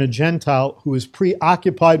that even a Gentile who is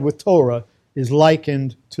preoccupied with Torah is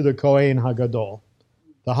likened to the Kohen Hagadol,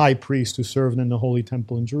 the high priest who served in the holy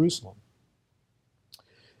temple in Jerusalem?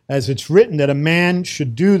 As it's written that a man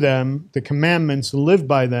should do them, the commandments, and live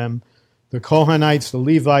by them, the Kohanites, the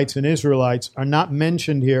Levites, and Israelites are not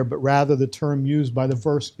mentioned here, but rather the term used by the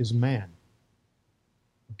verse is man."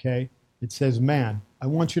 Okay? It says man. I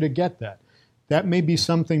want you to get that. That may be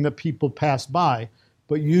something that people pass by,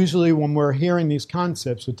 but usually when we're hearing these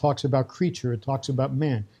concepts, it talks about creature, it talks about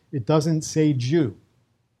man. It doesn't say Jew.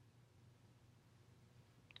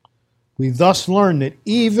 We thus learn that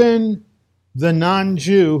even the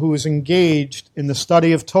non-Jew who is engaged in the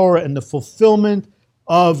study of Torah and the fulfillment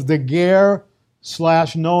of the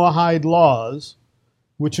Ger/Noahide laws,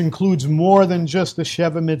 which includes more than just the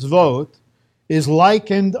Sheva Mitzvot, is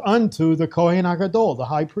likened unto the Kohen HaGadol, the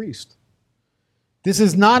high priest. This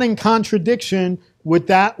is not in contradiction with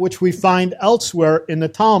that which we find elsewhere in the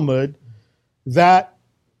Talmud, that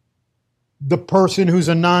the person who's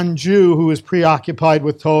a non-Jew who is preoccupied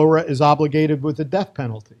with Torah is obligated with the death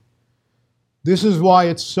penalty. This is why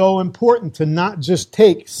it's so important to not just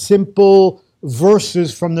take simple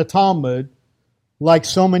verses from the Talmud, like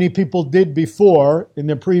so many people did before in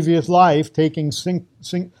their previous life, taking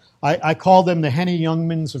I call them the Henny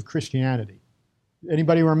Youngmans of Christianity.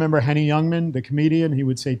 Anybody remember Henny Youngman, the comedian? He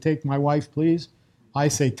would say, "Take my wife, please." I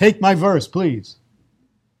say, "Take my verse, please."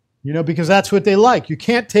 Because that's what they like. You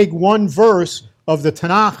can't take one verse of the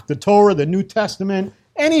Tanakh, the Torah, the New Testament,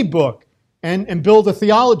 any book, and build a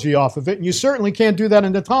theology off of it. And you certainly can't do that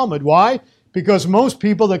in the Talmud. Why? Because most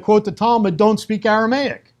people that quote the Talmud don't speak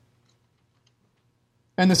Aramaic.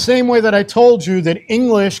 And the same way that I told you that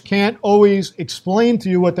English can't always explain to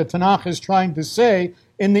you what the Tanakh is trying to say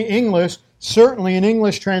in the English, certainly an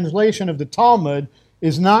English translation of the Talmud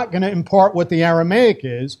is not going to impart what the Aramaic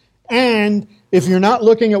is. And if you're not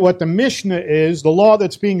looking at what the Mishnah is, the law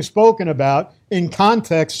that's being spoken about, in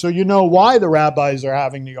context, so you know why the rabbis are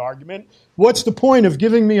having the argument, what's the point of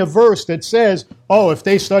giving me a verse that says, oh, if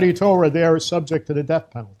they study Torah, they are subject to the death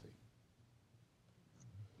penalty?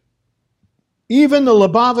 Even the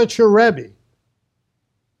Lubavitcher Rebbe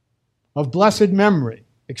of blessed memory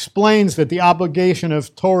explains that the obligation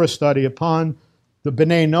of Torah study upon the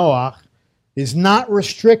Bnei Noach is not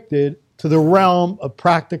restricted to the realm of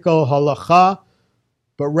practical halacha,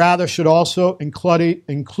 but rather should also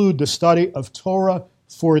include the study of Torah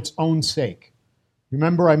for its own sake.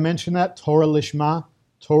 Remember I mentioned that, Torah Lishma,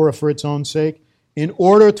 Torah for its own sake, in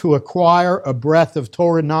order to acquire a breadth of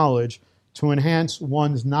Torah knowledge to enhance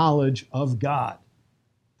one's knowledge of God.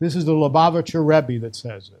 This is the Lubavitcher Rebbe that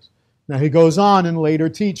says this. Now he goes on in later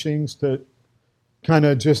teachings to kind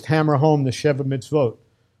of just hammer home the Sheva Mitzvot.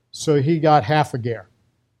 So he got half a ger.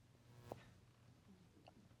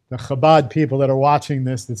 The Chabad people that are watching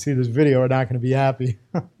this, that see this video, are not going to be happy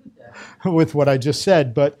with what I just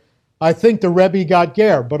said. But I think the Rebbe got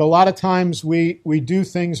ger. But a lot of times we do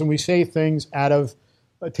things and we say things out of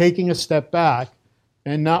taking a step back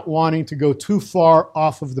and not wanting to go too far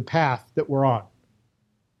off of the path that we're on.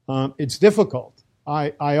 It's difficult.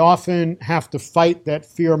 I often have to fight that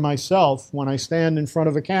fear myself when I stand in front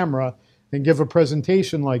of a camera and give a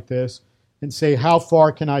presentation like this and say, how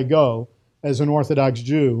far can I go as an Orthodox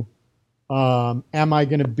Jew? Am I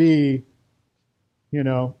going to be,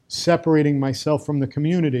 separating myself from the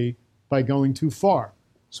community by going too far?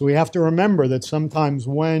 So we have to remember that sometimes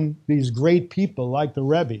when these great people like the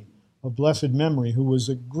Rebbe of blessed memory, who was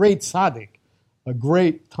a great tzaddik, a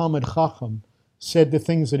great Talmid Chacham, said the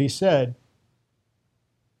things that he said,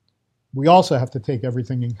 we also have to take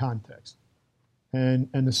everything in context. And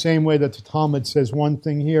the same way that the Talmud says one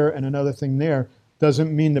thing here and another thing there,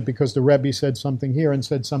 doesn't mean that because the Rebbe said something here and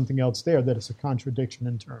said something else there, that it's a contradiction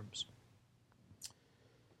in terms.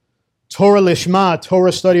 Torah Lishma,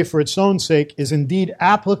 Torah study for its own sake, is indeed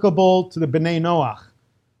applicable to the Bnei Noach,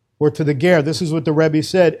 or to the Ger. This is what the Rebbe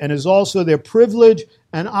said, and is also their privilege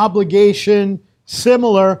and obligation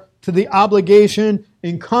similar to the obligation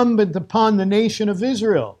incumbent upon the nation of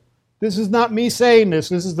Israel. This is not me saying this.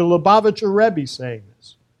 This is the Lubavitcher Rebbe saying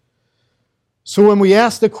this. So when we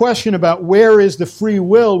ask the question about where is the free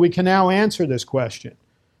will, we can now answer this question.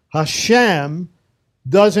 Hashem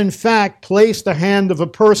does in fact place the hand of a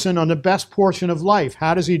person on the best portion of life.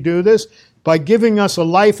 How does he do this? By giving us a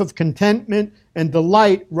life of contentment and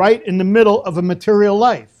delight right in the middle of a material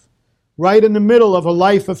life, right in the middle of a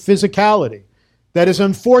life of physicality that is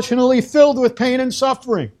unfortunately filled with pain and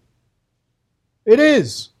suffering. It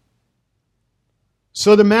is.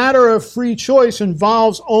 So the matter of free choice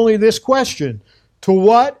involves only this question: to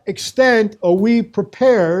what extent are we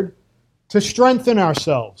prepared to strengthen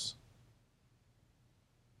ourselves?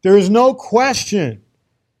 There is no question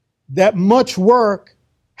that much work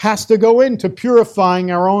has to go into purifying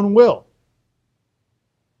our own will.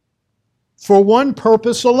 For one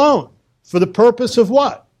purpose alone. For the purpose of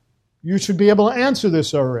what? You should be able to answer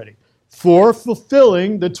this already. For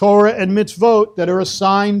fulfilling the Torah and mitzvot that are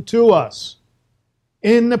assigned to us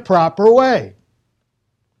in the proper way.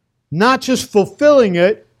 Not just fulfilling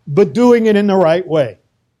it, but doing it in the right way.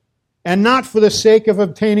 And not for the sake of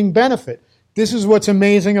obtaining benefit. This is what's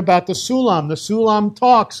amazing about the Sulam. The Sulam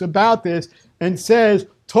talks about this and says,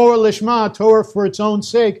 Torah Lishma, Torah for its own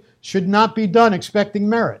sake, should not be done expecting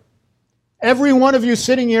merit. Every one of you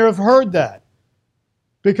sitting here have heard that.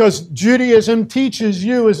 Because Judaism teaches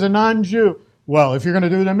you as a non-Jew, well, if you're going to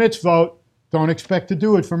do the mitzvot, don't expect to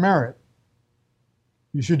do it for merit.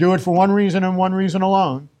 You should do it for one reason and one reason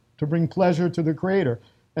alone, to bring pleasure to the Creator.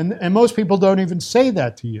 And most people don't even say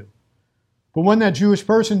that to you. But when that Jewish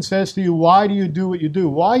person says to you, why do you do what you do?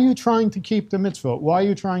 Why are you trying to keep the mitzvot? Why are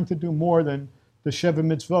you trying to do more than the Sheva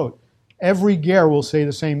mitzvot? Every ger will say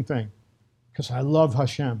the same thing. Because I love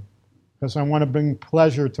Hashem. Because I want to bring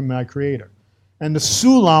pleasure to my Creator. And the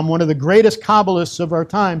Sulam, one of the greatest Kabbalists of our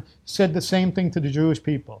time, said the same thing to the Jewish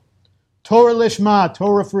people. Torah Lishma,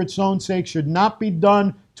 Torah for its own sake, should not be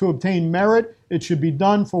done to obtain merit. It should be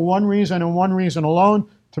done for one reason and one reason alone,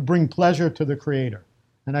 to bring pleasure to the Creator.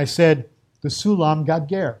 And I said, the Sulam got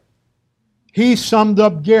ger. He summed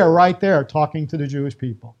up ger right there, talking to the Jewish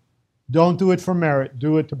people. Don't do it for merit.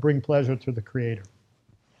 Do it to bring pleasure to the Creator.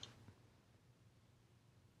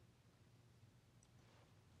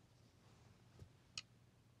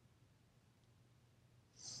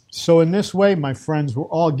 So in this way, my friends, we're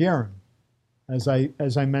all gerim, as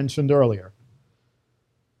I mentioned earlier.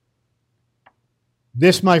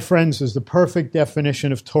 This, my friends, is the perfect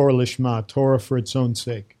definition of Torah Lishma, Torah for its own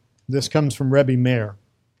sake. This comes from Rebbe Meir,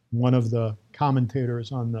 one of the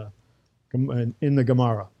commentators in the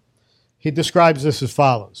Gemara. He describes this as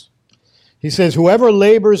follows. He says, whoever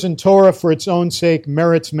labors in Torah for its own sake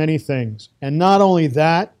merits many things. And not only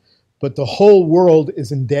that, but the whole world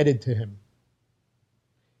is indebted to him.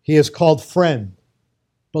 He is called friend,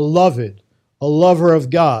 beloved, a lover of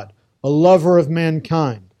God, a lover of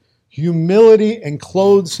mankind. Humility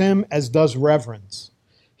enclothes him as does reverence.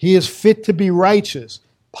 He is fit to be righteous,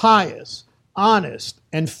 pious, honest,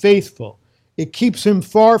 and faithful. It keeps him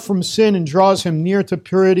far from sin and draws him near to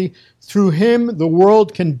purity. Through him, the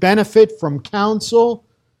world can benefit from counsel,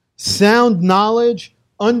 sound knowledge,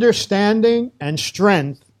 understanding and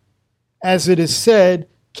strength, as it is said,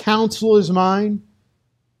 counsel is mine,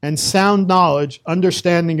 and sound knowledge,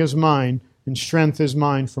 understanding is mine, and strength is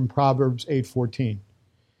mine, from Proverbs 8:14.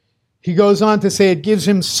 He goes on to say it gives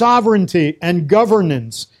him sovereignty and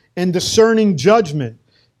governance and discerning judgment.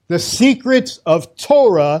 The secrets of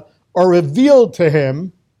Torah are revealed to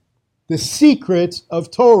him. The secrets of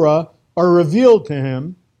Torah are revealed to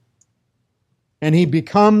him, and he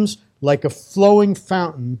becomes like a flowing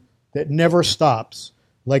fountain that never stops,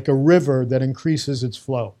 like a river that increases its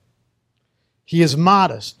flow. He is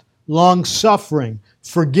modest, long-suffering,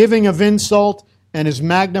 forgiving of insult, and is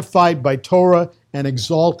magnified by Torah and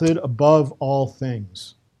exalted above all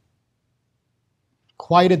things.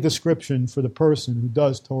 Quite a description for the person who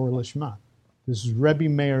does Torah Lishma. This is Rebbe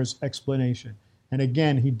Meir's explanation. And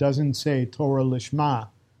again, he doesn't say Torah Lishma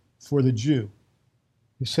for the Jew.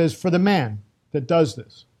 He says for the man that does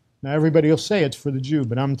this. Now everybody will say it's for the Jew,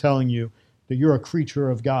 but I'm telling you that you're a creature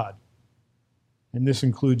of God. And this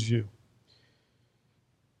includes you.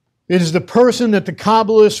 It is the person that the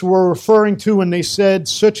Kabbalists were referring to when they said,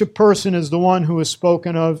 such a person is the one who is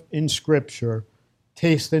spoken of in Scripture.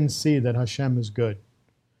 Taste and see that Hashem is good.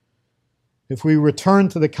 If we return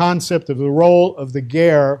to the concept of the role of the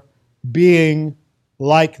ger being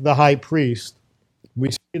like the high priest,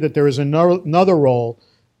 we see that there is another role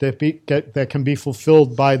that can be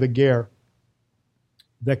fulfilled by the ger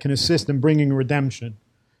that can assist in bringing redemption.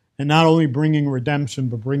 And not only bringing redemption,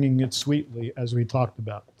 but bringing it sweetly, as we talked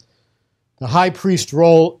about. The high priest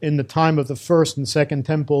role in the time of the first and second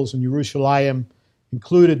temples in Yerushalayim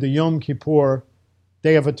included the Yom Kippur,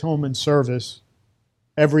 Day of Atonement service,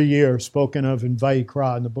 every year spoken of in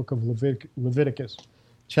Vayikra, in the book of Leviticus,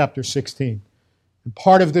 chapter 16. And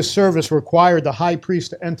part of this service required the high priest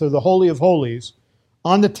to enter the Holy of Holies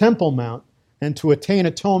on the Temple Mount and to attain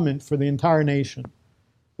atonement for the entire nation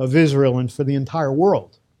of Israel and for the entire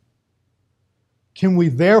world. Can we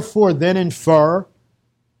therefore then infer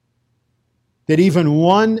that even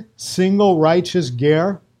one single righteous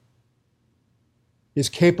ger is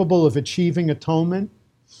capable of achieving atonement,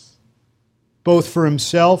 both for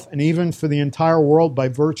himself and even for the entire world by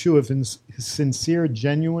virtue of his sincere,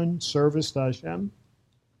 genuine service to Hashem?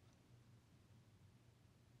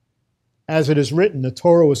 As it is written, the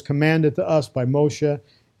Torah was commanded to us by Moshe,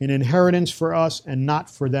 an inheritance for us and not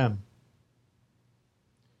for them.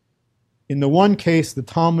 In the one case, the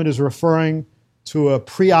Talmud is referring to a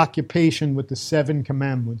preoccupation with the 7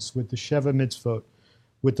 commandments, with the Sheva Mitzvot,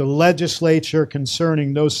 with the legislature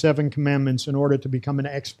concerning those 7 commandments in order to become an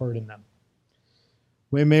expert in them.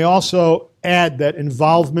 We may also add that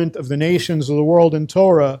involvement of the nations of the world in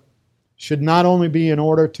Torah should not only be in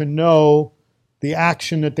order to know the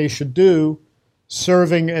action that they should do,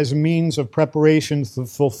 serving as means of preparation for the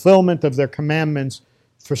fulfillment of their commandments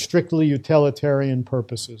for strictly utilitarian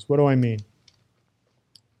purposes. What do I mean?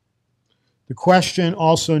 The question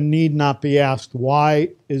also need not be asked, why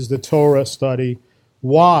is the Torah study,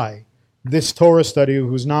 why this Torah study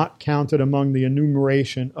was not counted among the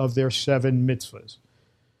enumeration of their 7 mitzvahs?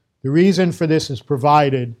 The reason for this is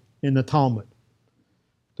provided in the Talmud.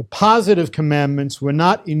 The positive commandments were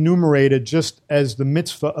not enumerated just as the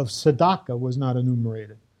mitzvah of tzedakah was not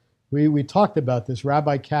enumerated. We talked about this.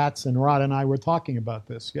 Rabbi Katz and Rod and I were talking about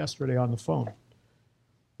this yesterday on the phone.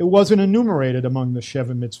 It wasn't enumerated among the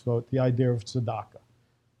Sheva Mitzvot, the idea of tzedakah.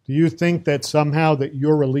 Do you think that somehow that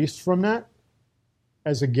you're released from that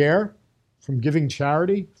as a ger, from giving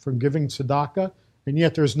charity, from giving tzedakah, and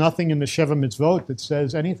yet there's nothing in the Sheva Mitzvot that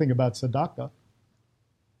says anything about tzedakah?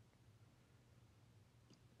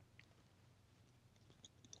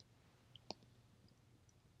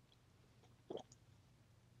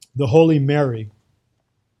 The Holy Mary,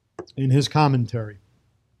 in his commentary,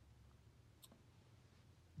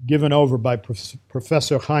 given over by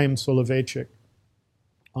Professor Chaim Soloveitchik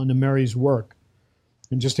on the Mary's work.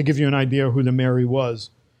 And just to give you an idea who the Mary was,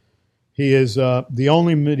 he is the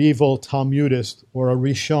only medieval Talmudist, or a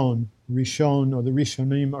Rishon, or the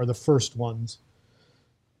Rishonim are the first ones,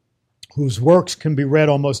 whose works can be read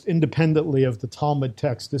almost independently of the Talmud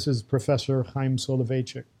text. This is Professor Chaim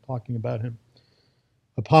Soloveitchik talking about him,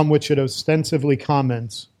 upon which it extensively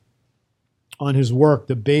comments on his work,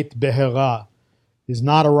 the Beit Behera, is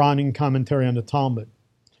not a running commentary on the Talmud.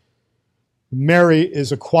 Mary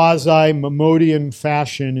is a quasi-Maimonidean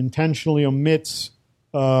fashion, intentionally omits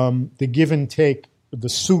the give and take of the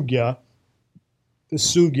sugya. The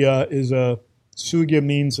sugya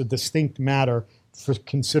means a distinct matter for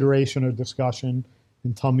consideration or discussion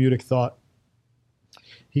in Talmudic thought.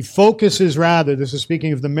 He focuses rather, this is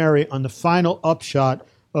speaking of the Mary, on the final upshot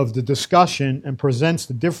of the discussion and presents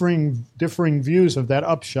the differing views of that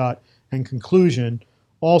upshot and conclusion.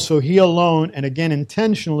 Also, he alone, and again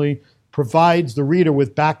intentionally, provides the reader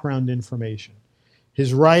with background information.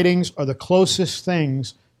 His writings are the closest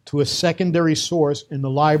things to a secondary source in the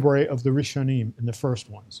library of the Rishonim, in the first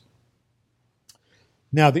ones.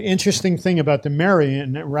 Now, the interesting thing about the Mary,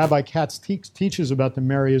 and Rabbi Katz teaches about the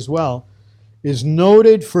Mary as well, is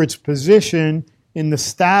noted for its position in the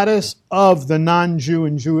status of the non-Jew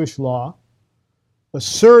in Jewish law,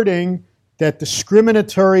 asserting that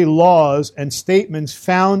discriminatory laws and statements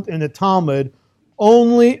found in the Talmud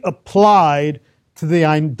only applied to the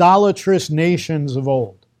idolatrous nations of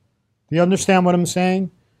old. Do you understand what I'm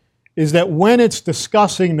saying? Is that when it's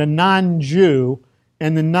discussing the non-Jew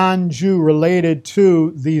and the non-Jew related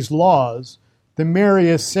to these laws, the Mary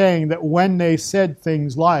is saying that when they said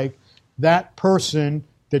things like, that person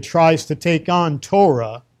that tries to take on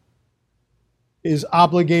Torah is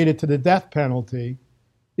obligated to the death penalty,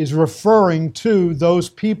 is referring to those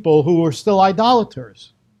people who are still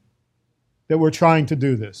idolaters that were trying to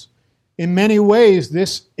do this. In many ways,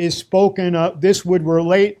 this is spoken of, this would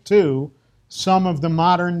relate to some of the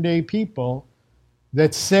modern day people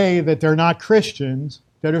that say that they're not Christians,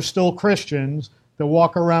 that are still Christians, that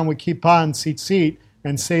walk around with kippah and tzitzit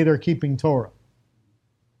and say they're keeping Torah.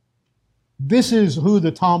 This is who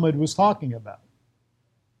the Talmud was talking about.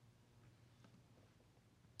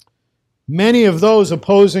 Many of those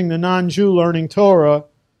opposing the non-Jew learning Torah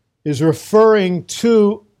is referring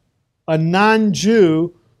to a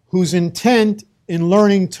non-Jew whose intent in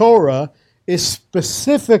learning Torah is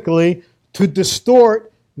specifically to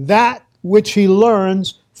distort that which he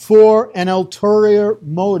learns for an ulterior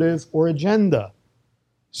motive or agenda,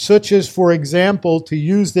 such as, for example, to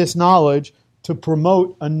use this knowledge to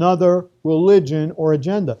promote another religion or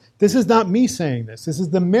agenda. This is not me saying this. This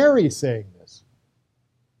is the Mary saying this.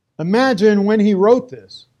 Imagine when he wrote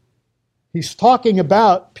this. He's talking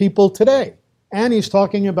about people today, and he's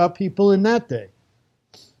talking about people in that day.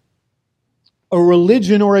 A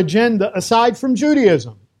religion or agenda aside from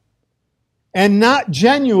Judaism, and not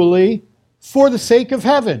genuinely for the sake of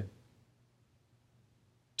heaven.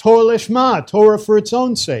 Torah lishma, Torah for its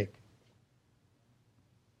own sake.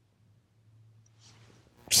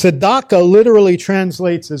 Tzedakah literally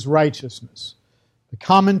translates as righteousness. The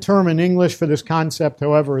common term in English for this concept,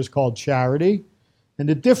 however, is called charity. And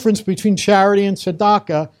the difference between charity and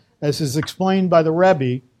tzedakah, as is explained by the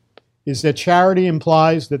Rebbe, is that charity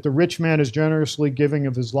implies that the rich man is generously giving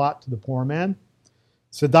of his lot to the poor man.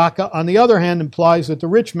 Tzedakah, on the other hand, implies that the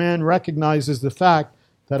rich man recognizes the fact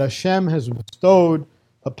that Hashem has bestowed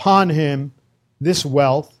upon him this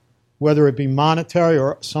wealth, whether it be monetary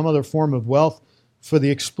or some other form of wealth, for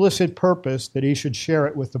the explicit purpose that he should share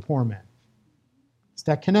it with the poor man. It's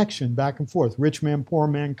that connection back and forth. Rich man, poor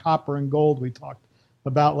man, copper and gold we talked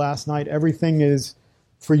about last night. Everything is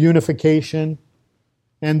for unification,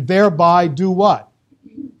 and thereby do what?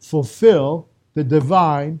 Fulfill the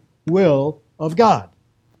divine will of God.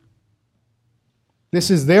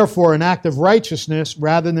 This is therefore an act of righteousness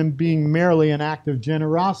rather than being merely an act of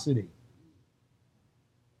generosity.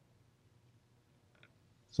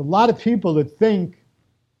 So a lot of people that think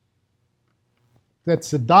that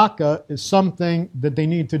tzedakah is something that they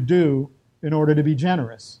need to do in order to be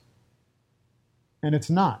generous. And it's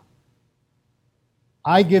not.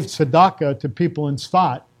 I give tzedakah to people in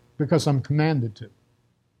Tzfat because I'm commanded to.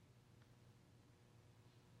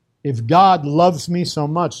 If God loves me so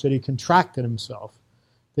much that he contracted himself,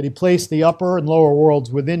 that he placed the upper and lower worlds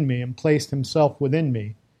within me and placed himself within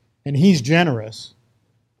me, and he's generous,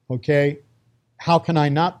 okay, how can I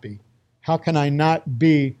not be? How can I not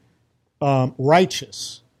be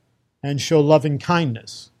righteous and show loving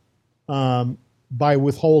kindness by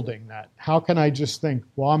withholding that? How can I just think,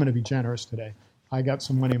 well, I'm going to be generous today. I got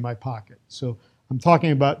some money in my pocket. So I'm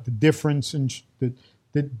talking about the difference in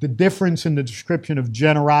the difference in the description of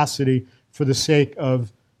generosity for the sake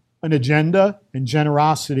of an agenda and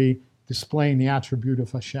generosity displaying the attribute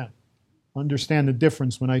of Hashem. Understand the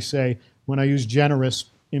difference when I use generous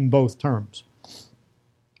in both terms.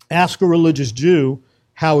 Ask a religious Jew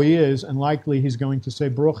how he is, and likely he's going to say,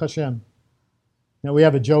 Baruch Hashem. Now, we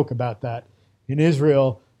have a joke about that. In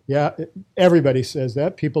Israel, yeah, everybody says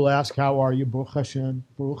that. People ask, how are you? Baruch Hashem,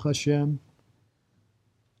 Baruch Hashem.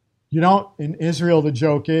 You don't, in Israel, the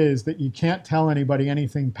joke is that you can't tell anybody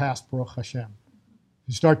anything past Baruch Hashem.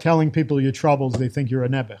 You start telling people your troubles, they think you're a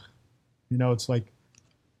nebuch. You know, it's like,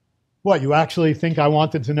 what, you actually think I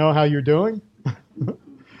wanted to know how you're doing?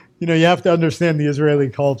 You know, you have to understand the Israeli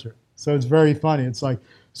culture. So it's very funny. It's like,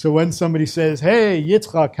 so when somebody says, hey,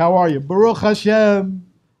 Yitzchak, how are you? Baruch Hashem.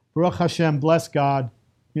 Baruch Hashem, bless God.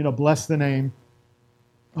 bless the name.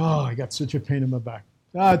 Oh, I got such a pain in my back.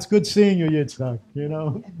 It's good seeing you, Yitzhak,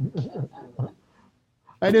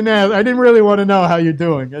 I didn't really want to know how you're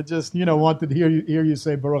doing. I just, wanted to hear you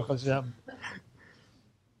say Baruch Hashem.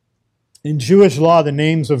 In Jewish law, the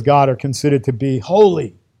names of God are considered to be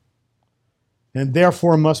holy and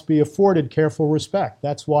therefore must be afforded careful respect.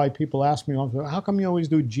 That's why people ask me, how come you always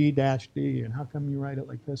do G-D and how come you write it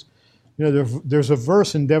like this? There's a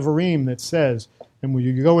verse in Devarim that says, and when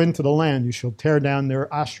you go into the land, you shall tear down their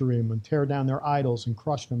asherim and tear down their idols and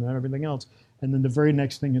crush them and everything else. And then the very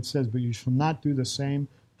next thing it says, but you shall not do the same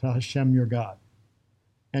to Hashem your God.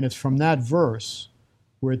 And it's from that verse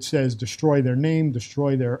where it says, destroy their name,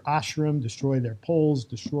 destroy their asherim, destroy their poles,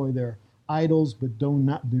 destroy their idols, but do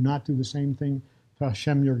not do the same thing to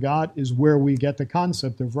Hashem your God, is where we get the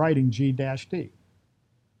concept of writing G-D,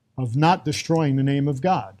 of not destroying the name of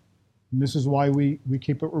God. And this is why we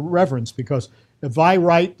keep it with reverence, because if I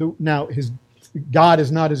write, God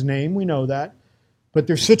is not his name, we know that, but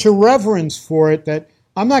there's such a reverence for it that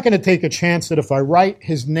I'm not going to take a chance that if I write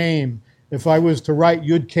his name, if I was to write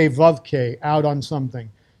Yud-K Vav-K out on something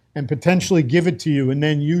and potentially give it to you and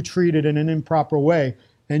then you treat it in an improper way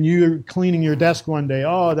and you're cleaning your desk one day,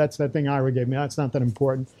 oh, that's that thing Ira gave me, that's not that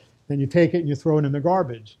important, then you take it and you throw it in the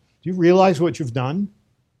garbage. Do you realize what you've done?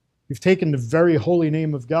 You've taken the very holy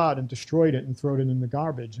name of God and destroyed it and thrown it in the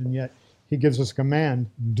garbage, and yet he gives us a command,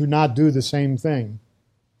 do not do the same thing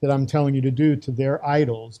that I'm telling you to do to their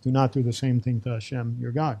idols. Do not do the same thing to Hashem,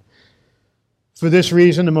 your God. For this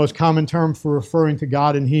reason, the most common term for referring to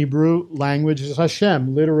God in Hebrew language is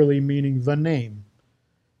Hashem, literally meaning the name.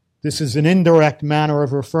 This is an indirect manner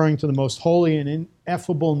of referring to the most holy and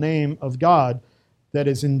ineffable name of God that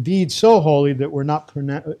is indeed so holy that we're not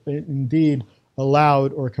indeed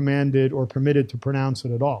allowed or commanded or permitted to pronounce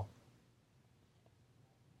it at all.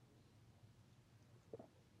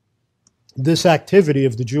 This activity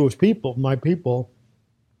of the Jewish people, my people,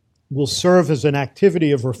 will serve as an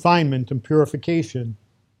activity of refinement and purification.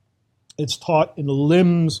 It's taught in the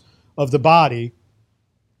limbs of the body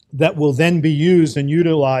that will then be used and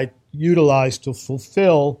utilized to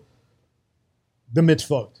fulfill the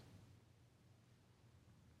mitzvot.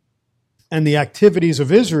 And the activities of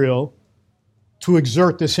Israel to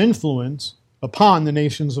exert this influence upon the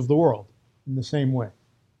nations of the world in the same way.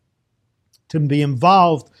 To be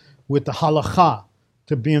involved with the halakha,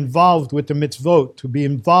 to be involved with the mitzvot, to be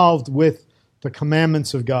involved with the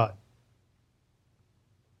commandments of God.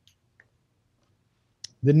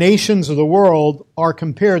 The nations of the world are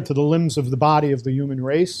compared to the limbs of the body of the human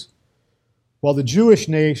race, while the Jewish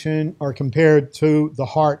nation are compared to the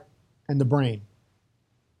heart and the brain.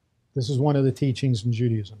 This is one of the teachings in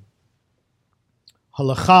Judaism.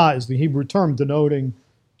 Halakha is the Hebrew term denoting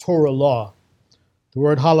Torah law. The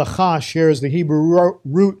word halakha shares the Hebrew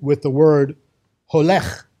root with the word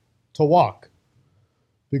holech, to walk.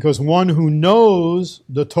 Because one who knows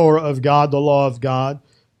the Torah of God, the law of God,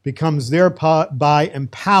 becomes thereby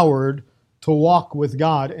empowered to walk with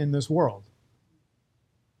God in this world.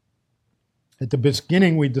 At the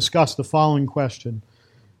beginning, we discussed the following question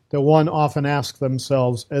that one often asks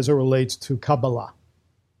themselves as it relates to Kaballah.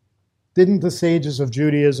 Didn't the sages of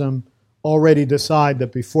Judaism already decide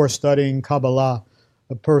that before studying Kaballah,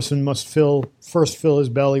 a person must first fill his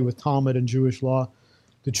belly with Talmud and Jewish law?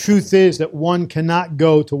 The truth is that one cannot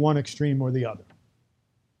go to one extreme or the other.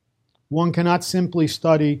 One cannot simply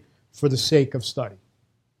study for the sake of study.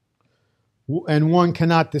 And one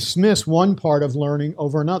cannot dismiss one part of learning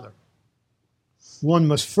over another. One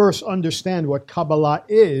must first understand what Kaballah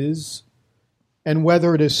is and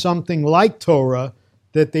whether it is something like Torah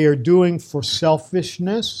that they are doing for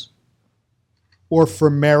selfishness or for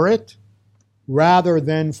merit rather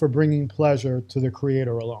than for bringing pleasure to the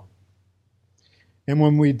Creator alone. And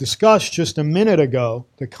when we discussed just a minute ago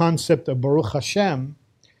the concept of Baruch Hashem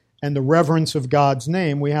and the reverence of God's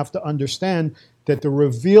name, we have to understand that the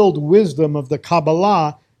revealed wisdom of the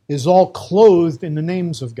Kaballah is all clothed in the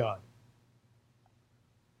names of God.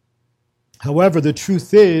 However, the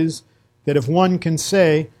truth is that if one can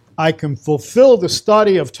say, I can fulfill the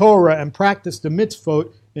study of Torah and practice the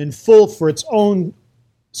mitzvot in full for its own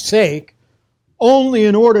sake, only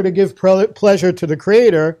in order to give pleasure to the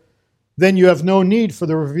Creator, then you have no need for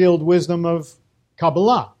the revealed wisdom of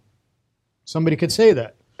Kaballah. Somebody could say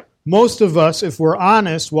that. Most of us, if we're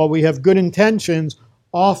honest, while we have good intentions,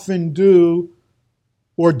 often do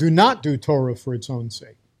or do not do Torah for its own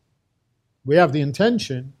sake. We have the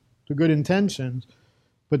intention, the good intentions,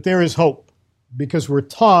 but there is hope because we're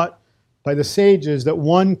taught by the sages that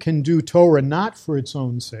one can do Torah not for its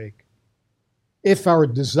own sake if our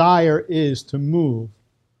desire is to move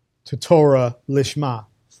to Torah lishma,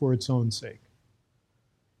 for its own sake.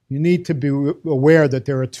 You need to be aware that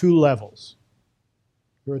there are two levels.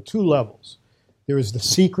 There are two levels. There is the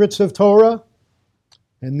secrets of Torah,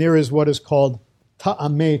 and there is what is called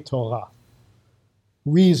ta'amei Torah,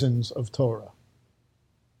 reasons of Torah.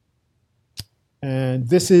 And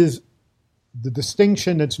this is the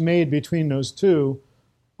distinction that's made between those two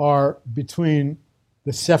are between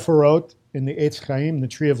the Sephirot in the Eitz Chaim, the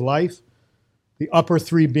tree of life, the upper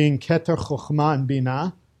three being Keter, Chokhmah, and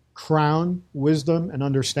Binah, crown, wisdom, and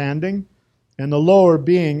understanding, and the lower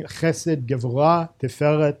being Chesed, Gevurah,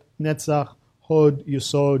 Tiferet, Netzach, Hod,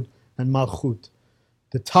 Yesod, and Malchut.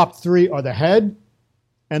 The top three are the head,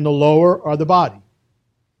 and the lower are the body.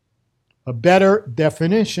 A better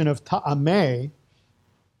definition of ta'ameh,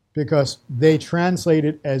 because they translate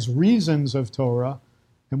it as reasons of Torah,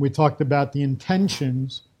 and we talked about the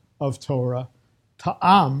intentions of Torah.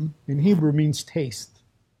 Ta'am in Hebrew means taste.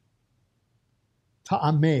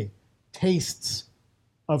 Ta'ameh, tastes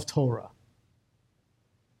of Torah.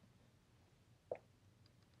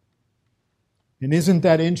 And isn't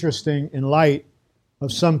that interesting in light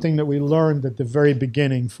of something that we learned at the very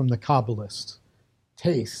beginning from the Kabbalists?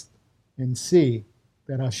 Taste and see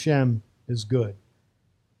that Hashem is good.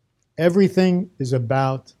 Everything is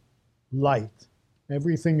about light.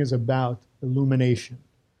 Everything is about illumination.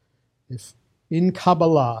 If in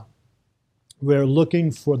Kaballah we're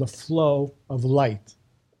looking for the flow of light,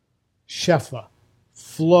 Shefa,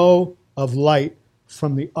 flow of light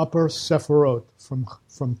from the upper Sephirot,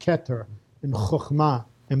 from Keter and Chokhmah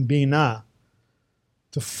and Binah,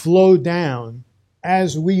 to flow down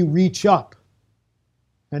as we reach up.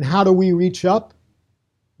 And how do we reach up?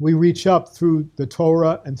 We reach up through the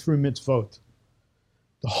Torah and through mitzvot.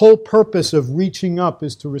 The whole purpose of reaching up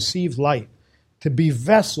is to receive light, to be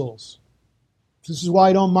vessels. This is why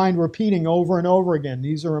I don't mind repeating over and over again.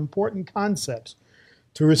 These are important concepts.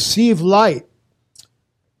 To receive light,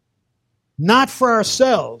 not for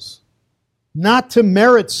ourselves, not to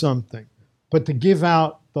merit something, but to give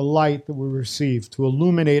out the light that we receive, to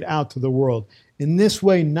illuminate out to the world. In this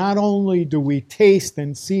way, not only do we taste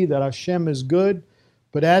and see that Hashem is good,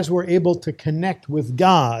 but as we're able to connect with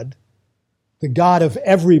God, the God of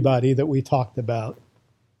everybody that we talked about,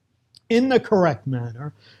 in the correct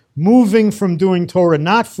manner, moving from doing Torah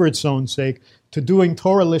not for its own sake to doing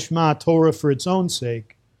Torah lishma, Torah for its own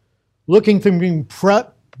sake, looking to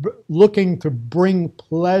bring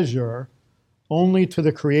pleasure only to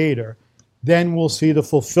the Creator, then we'll see the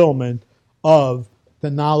fulfillment of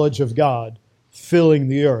the knowledge of God filling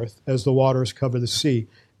the earth as the waters cover the sea.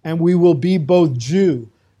 And we will be both Jew,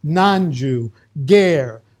 non-Jew,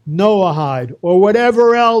 Ger, Noahide, or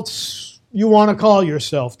whatever else you want to call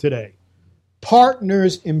yourself today.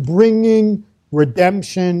 Partners in bringing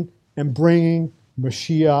redemption and bringing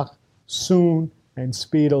Mashiach soon and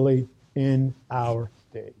speedily in our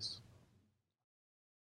days.